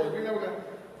terrible, you're never going to,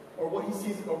 or what he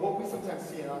sees, or what we sometimes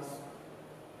see in us.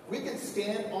 We can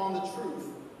stand on the truth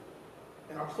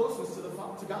and our closeness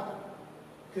to God.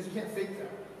 Because you can't fake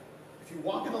that. If you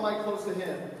walk in the light close to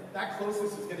Him, that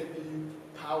closeness is going to give you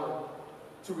power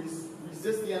to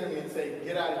resist the enemy and say,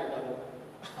 get out of here, devil.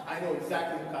 I know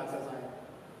exactly who God says I am.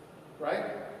 Right?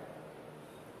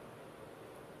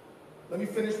 Let me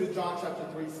finish with John chapter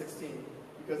 3:16,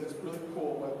 because it's really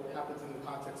cool what happens in the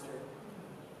context here.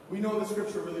 We know the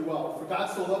scripture really well. For God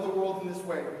so loved the world in this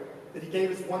way, that He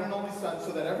gave His one and only Son,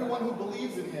 so that everyone who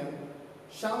believes in Him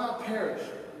shall not perish,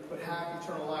 but have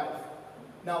eternal life.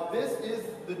 Now this is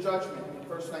the judgment in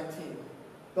verse 19.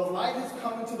 The light has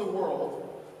come into the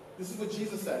world. This is what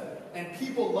Jesus said. And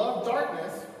people love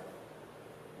darkness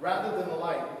rather than the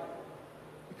light,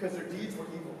 because their deeds were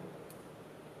evil.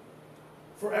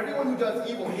 For everyone who does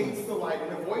evil hates the light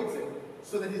and avoids it,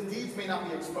 so that his deeds may not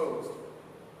be exposed.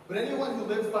 But anyone who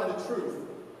lives by the truth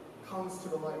comes to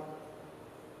the light,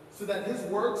 so that his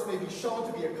works may be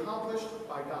shown to be accomplished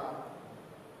by God.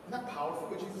 Isn't that powerful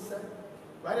what Jesus said?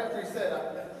 Right after He said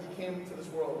that He came to this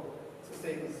world to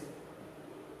save us,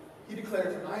 He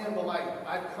declares, I am the light,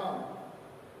 I've come.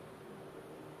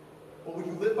 But when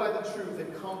you live by the truth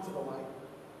and come to the light,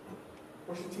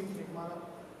 worship team, can you come on up?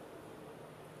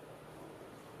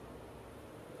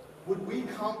 Would we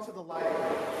come to the light?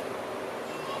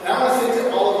 And I want to say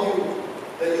to all of you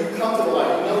that you come to the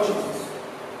light, you know Jesus.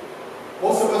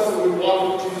 Most of us, we've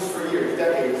walked with Jesus for years,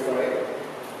 decades, right?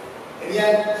 And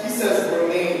yet, He says,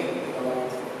 remain in the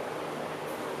light.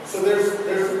 So there's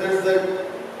the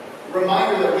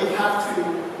reminder that we have to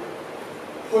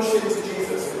push into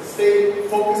Jesus and stay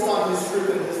focused on His truth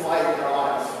and His light in our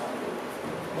lives.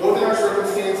 More than our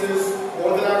circumstances,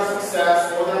 more than our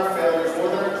success, more than our failures, more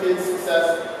than our kids' success,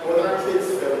 more than our kids'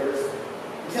 failures.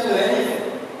 We can't let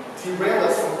anything derail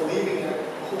us from believing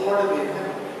wholeheartedly in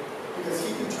Him, because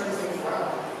He can turn things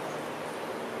around.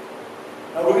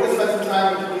 Now we're going to spend some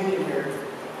time in communion here.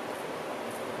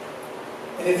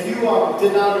 And if you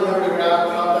did not remember to grab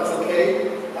a cup, that's okay.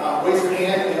 Raise your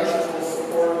hand and the ushers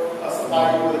will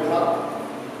supply you with a cup.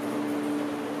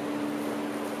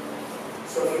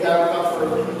 So if you have a cup for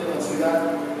communion, let's do that.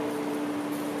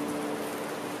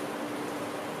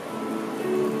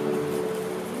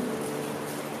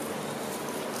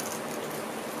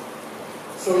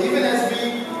 So even as we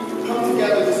come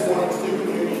together this morning to do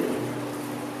communion,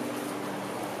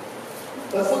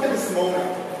 let's look at this moment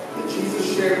that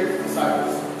Jesus shared with His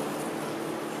disciples.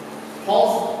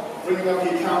 Paul's bringing up the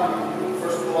account in 1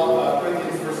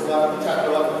 Corinthians verse 11, chapter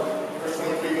 11, verse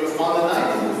 23 goes, on the night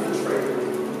He was betrayed,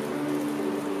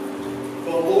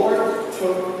 the Lord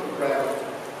took the bread,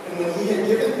 and when He had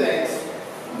given thanks,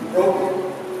 He broke it,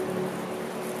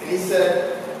 and He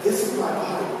said, this is my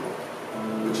body,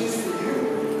 which is for you.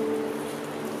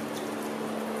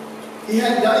 He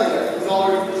hadn't done it yet. He was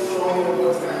already showing them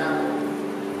what's going to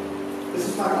happen. This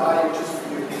is my body, which is for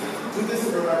you. Do this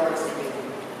in remembrance of me.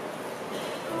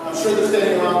 I'm sure they're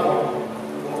standing around going,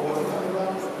 well, what's He talking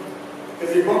about?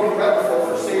 Because He broke bread before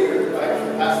for Seder, right?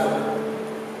 For Passover.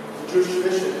 It's a Jewish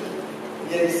tradition. And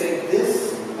yet He's saying, this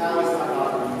now is my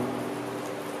body.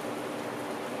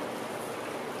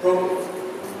 Broke it.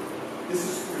 This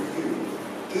is for you.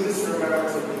 Do this in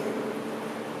remembrance of me.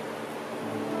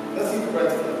 Let's eat the bread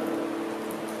together.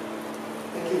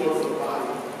 Thank you, Lord, for the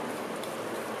body.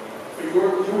 For you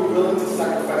were willing to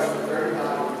sacrifice your very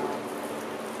body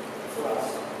for us.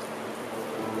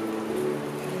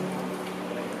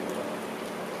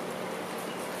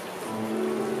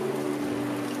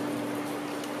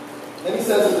 Then he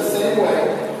says, in the same way,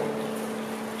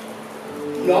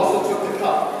 he also took the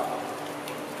cup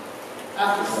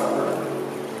after supper.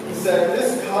 He said, this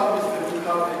cup is the new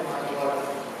covenant in my blood.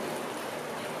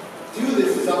 Do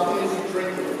this as often as you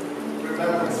drink it in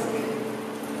remembrance of me.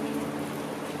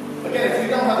 Again, if you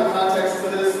don't have the context for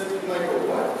this, you might go,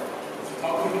 what? What's he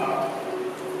talking about?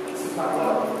 This is my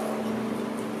blood.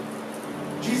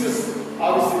 Jesus,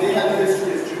 obviously, they had the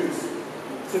history as Jews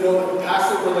to know that the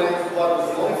Passover lamb's blood was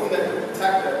the only thing that could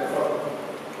protect them from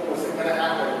what was going to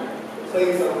happen, the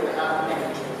plagues that were going to happen in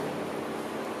Egypt.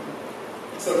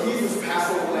 So he's this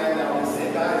Passover lamb now, and he's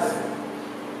saying, guys,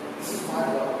 this is my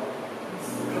blood. This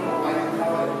is the cup of my new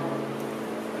covenant.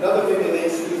 Another thing that they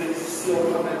used to do is they used to seal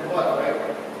covenant blood, right?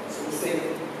 So he's saying,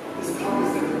 this cup is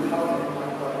the new covenant in my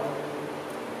blood.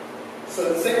 So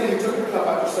the same way he took the cup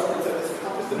after supper and said, this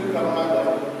cup is the new covenant in my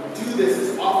blood. Do this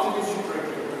as often as you drink it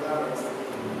in remembrance of me.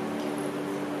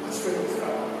 Let's drink this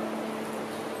cup.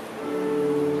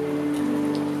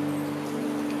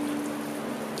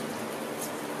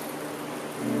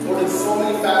 Lord, in so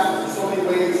many facets, in so many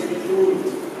ways, you proved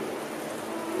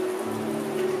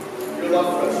your love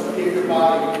for us. You gave your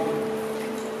body,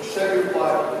 you shed your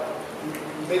blood, you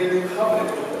made a new covenant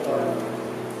with your blood.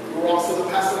 You were also the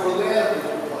Passover lamb with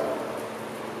your blood.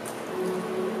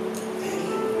 Thank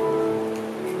you.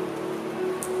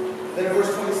 Then in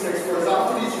verse 26, for as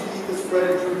often as you eat this bread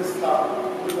and drink this cup,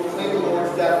 we will proclaim the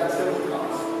Lord's death until he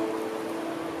comes.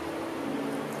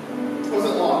 It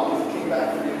wasn't long because he came back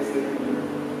 3 days later.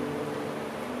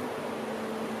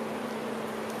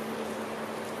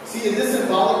 See, in this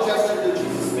symbolic gesture that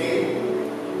Jesus made,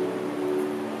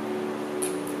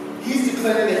 he's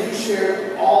declaring that he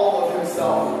shared all of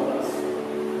himself with us.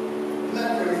 Isn't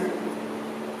that crazy?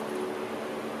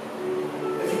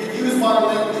 If you could use modern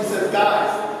language, he says, guys,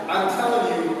 I'm telling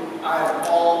you, I am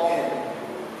all in.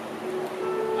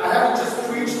 I haven't just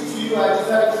preached to you, I just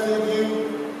haven't healed you,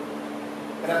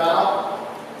 and I'm out.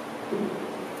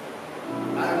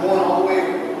 I'm going all the way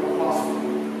across with you.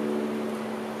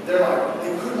 They're like,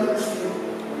 they couldn't understand.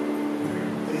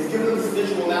 But he's giving them this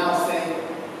visual now saying,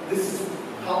 this is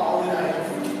how all in I am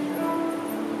for you.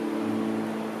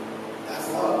 That's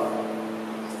love.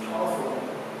 That's powerful.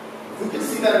 If we can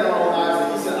see that in our own lives, that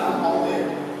he said, I'm all in.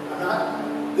 I'm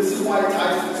not, this is why it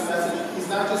ties to this message. He's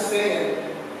not just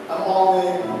saying, I'm all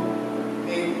in,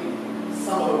 maybe,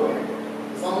 some of the way.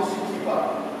 As long as you keep up.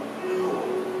 No.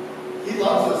 He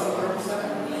loves us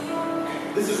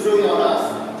 100%. This is really on us.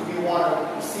 Do we want to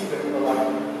receive it in the light?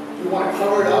 Do we want to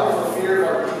cover it up for fear of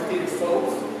our deeds being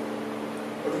exposed?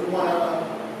 Or do we want to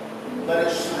let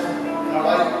it shine in our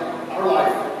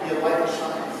life be a light that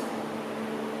shines?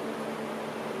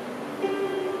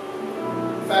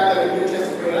 The fact that we get a chance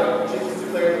to bring it up, Jesus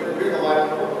declared that we're the light of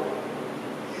the world.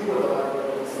 You are the light of the world.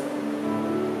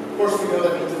 Of course, we know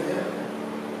that means in him.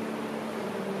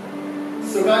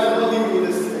 So guys, I'm going to leave you with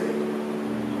this today.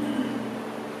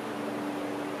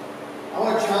 I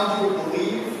want to challenge you to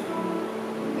believe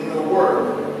in the work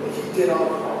that he did on the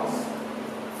cross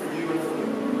for you and for me.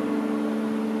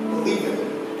 Believe in it.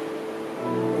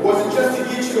 It wasn't just to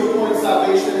get you to a point of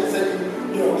salvation and say,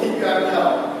 keep you out of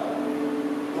hell.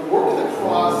 The work of the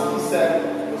cross, he said,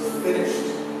 was finished.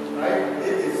 Right?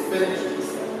 It is finished, he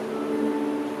said.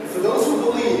 And for those who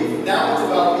believe, now it's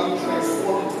about being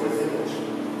transformed into his image.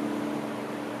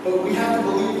 But we have to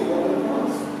believe the work of the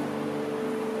cross.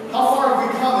 How far have we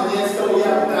come? And yes, oh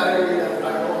yeah, that area, I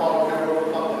know how I've never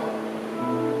overcome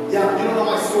that. Yeah, you don't know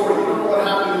my story. You don't know what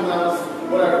happened when I was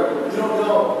whatever. You don't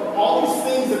know. All these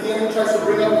things that the enemy tries to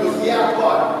bring up and goes, yeah,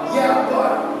 but.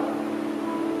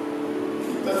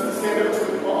 He doesn't stand up to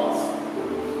the cross.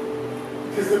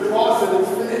 Because the cross said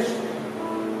it's finished.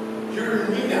 You're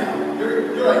in me now.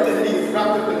 Your identity is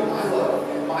wrapped up in my love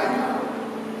and my power.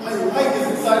 My life is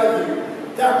inside of you.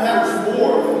 That matters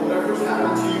more than whatever's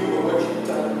happened to you or what you've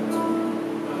done.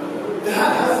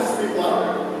 That has to speak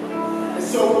louder. And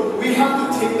so we have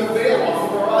to take the veil off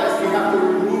of our eyes. We have to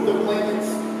remove the blankets,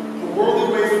 the worldly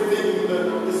ways of thinking, the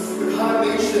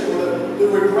condemnation, or the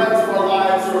regrets of our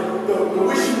lives, or the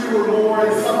wishing we were more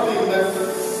in something that's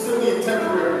silly and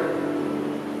temporary.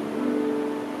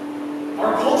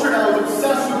 Our culture now is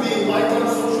obsessed with being liked on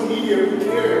social media. Who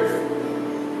cares?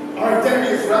 Our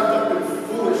identity is wrapped up in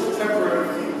foolish, temporary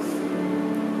things.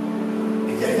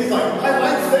 And yet he's like, my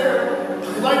life's there.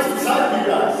 My life's inside of you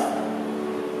guys.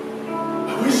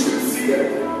 I wish you could see it.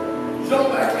 You don't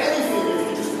lack anything if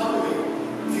you just come to me.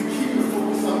 If you keep your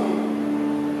focus on me.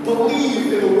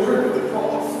 Believe in the work of the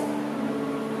cross.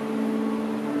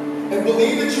 And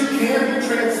believe that you can be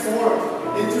transformed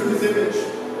into his image.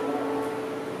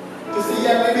 To say,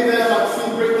 yeah, maybe them, I've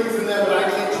seen great things in them, but I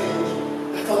can't change.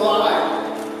 That's a lie.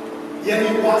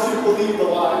 wants you to believe the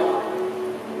lie.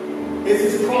 Is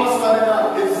his cross not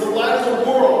enough? Is the light of the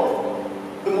world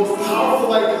the most powerful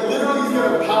light that literally is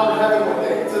going to power heaven one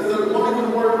day? It says they're not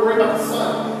even worry about the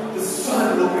sun. The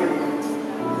sun will bring light.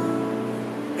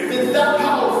 If it's that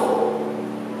powerful,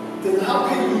 then how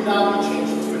can you now be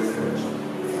changed into his image?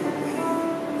 If you don't believe.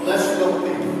 Unless you don't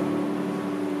believe.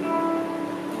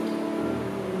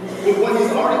 With what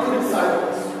he's already put inside of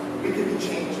us, we can be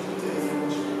changed into his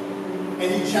image. And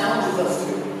he challenges us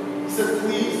to. He says,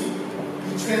 please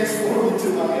be transformed into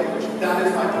my image. That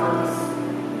is my purpose.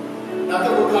 Not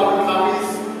that we're copies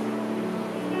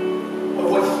of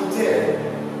what he did,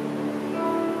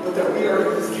 but that we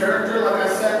are his character, like I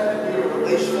said, that we are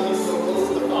relationally so close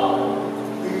to the Father.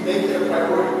 We make it a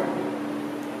priority.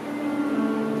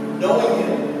 Knowing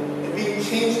him and being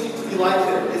changed to be like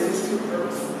him is his true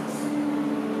purpose for us.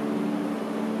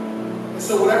 And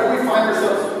so whenever we find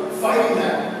ourselves fighting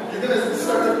that, you're going to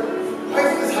start to, why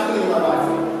is this happening in my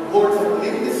life? Lord,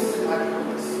 maybe this isn't my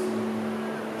purpose.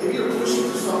 Maybe you're pushing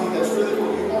for something that's really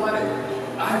what you wanted.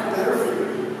 I have better for you.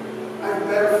 I have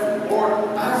better for you. Or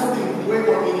I have something way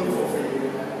more meaningful for you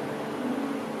than that.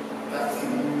 That's the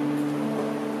thing.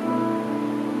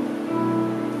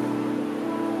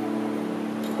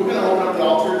 We're going to open up the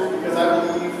altars because I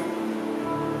believe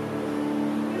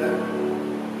that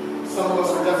some of us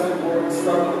are definitely more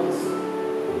struggling with this.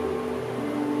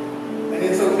 And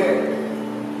it's okay.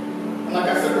 And like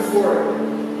I said before,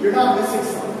 you're not missing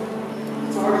something.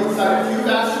 It's already inside. If you've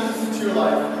asked Jesus into your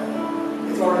life,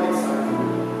 it's already inside.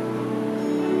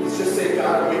 It's just say,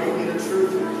 God, awaken me to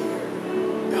truth here.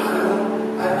 God,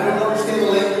 I don't understand the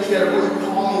language yet of what you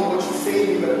call me and what you say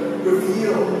to me, but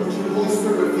reveal, would you, Holy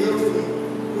Spirit, reveal to me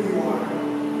who you are.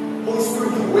 Holy Spirit,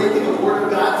 would you awaken the Word of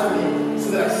God to me so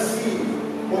that I see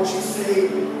what you say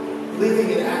living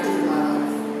and active in my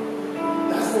life.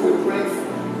 That's what we're praying for.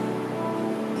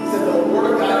 He said the Word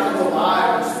of God comes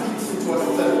alive and speaks into us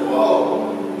and says,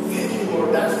 oh, thank you, Lord.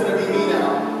 That's going to be me now.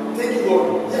 Thank you,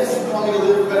 Lord. Yes, you call me to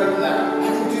live better than that. I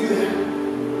can do that.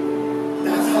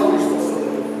 That's how we're supposed to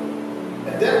live.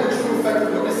 And then we're true effective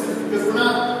witnesses because we're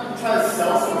not trying to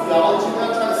sell some theology. We're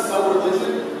not trying to sell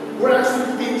religion. We're actually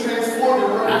being transformed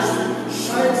and we're actually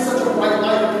shining such a bright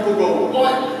light that people go,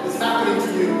 what is happening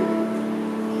to you?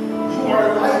 You are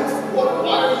a light.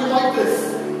 Why are you like this?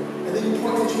 And then you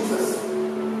point to Jesus.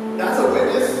 That's a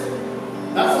witness.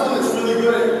 That's someone that's really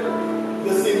good at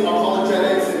listening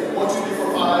apologetics and 1, 2, 3,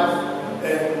 4, 5,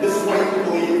 and this is why you can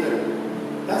believe it.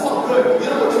 That's all good. But you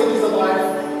know what changes a life?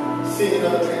 Seeing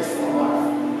another transformed life.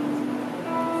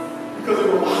 Because it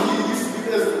reminds you used to be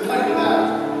this, not even that.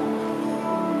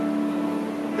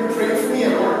 You're praying for me,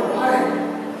 and Lord, why?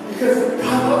 Because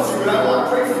God loves you and I want to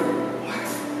pray for you. What?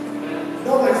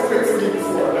 Nobody's prayed for me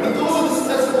before. I mean, those are the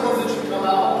testimonies that should come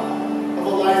out of a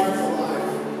life that's alive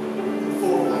and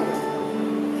full of light.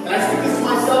 And I speak this to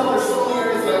myself. There's so many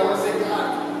areas that I want to say, God,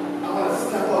 I want to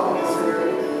step up in this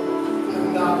area.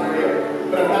 I'm not there yet.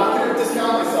 But I'm not going to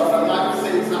discount myself. I'm not going to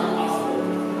say it's not possible.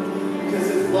 Because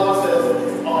His love says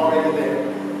it's already there.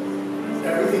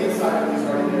 Everything inside of me is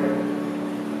already there.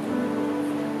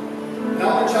 And I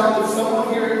want to challenge if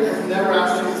someone here has never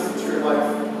asked Jesus into your life,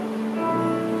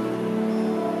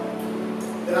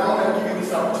 then I want to give you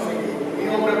this opportunity. When we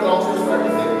open up the altars for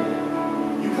everything,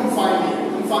 you come find me.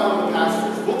 Come find one of the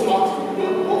pastors. We'll talk to you.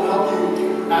 We'll help you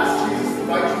ask Jesus,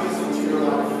 invite Jesus into your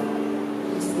life.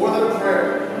 It's more than a prayer.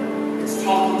 It's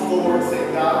talking to the Lord and saying,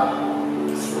 God,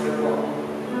 this is right wrong.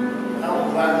 And I will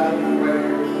gladly make you right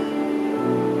here.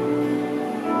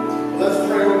 Let's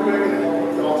pray real quick and then open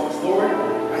up the altars. Lord,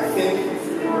 I thank you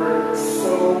for your word. It's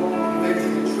so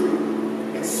convicting and true.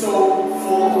 It's so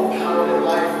full of power and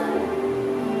life.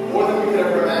 More than we could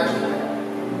ever imagine.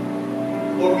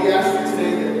 Lord, we ask you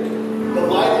today that the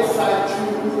light inside that you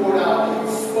poured out, that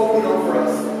you've spoken over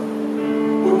us,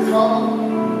 would come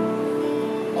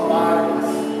alive in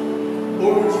us.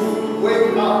 Lord, would you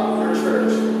wake up your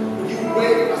church? Would you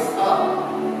wake us up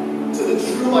to the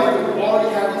true light that we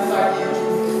already have inside you,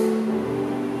 Jesus?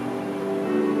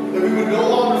 That we would no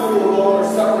longer feel alone or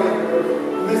separated or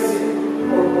missing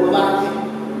or lacking.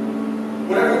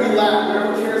 Whatever we lack,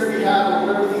 whatever cares we have, or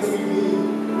whatever things we need,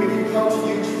 we can come to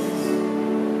you, Jesus.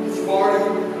 Because you've already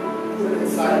put it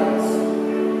inside of us.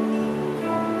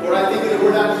 Lord, I think that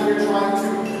we're not here trying to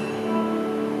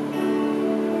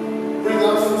bring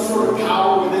up some sort of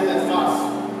power within that's us.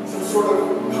 Some sort of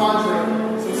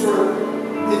conjuring, some sort of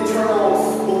internal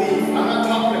belief. I'm not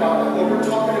talking about that. Lord, we're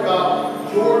talking about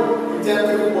your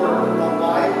redemptive work, the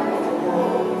light of the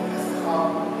world has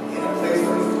come in a place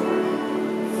of His glory.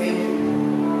 Thank you.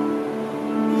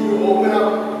 You open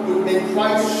up, would make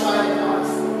Christ shine upon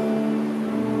us.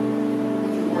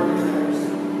 Would you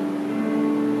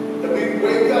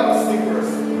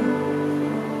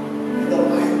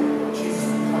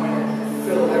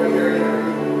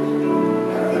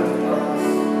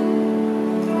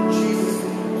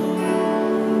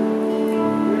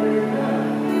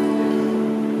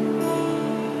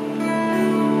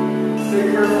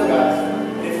careful, guys.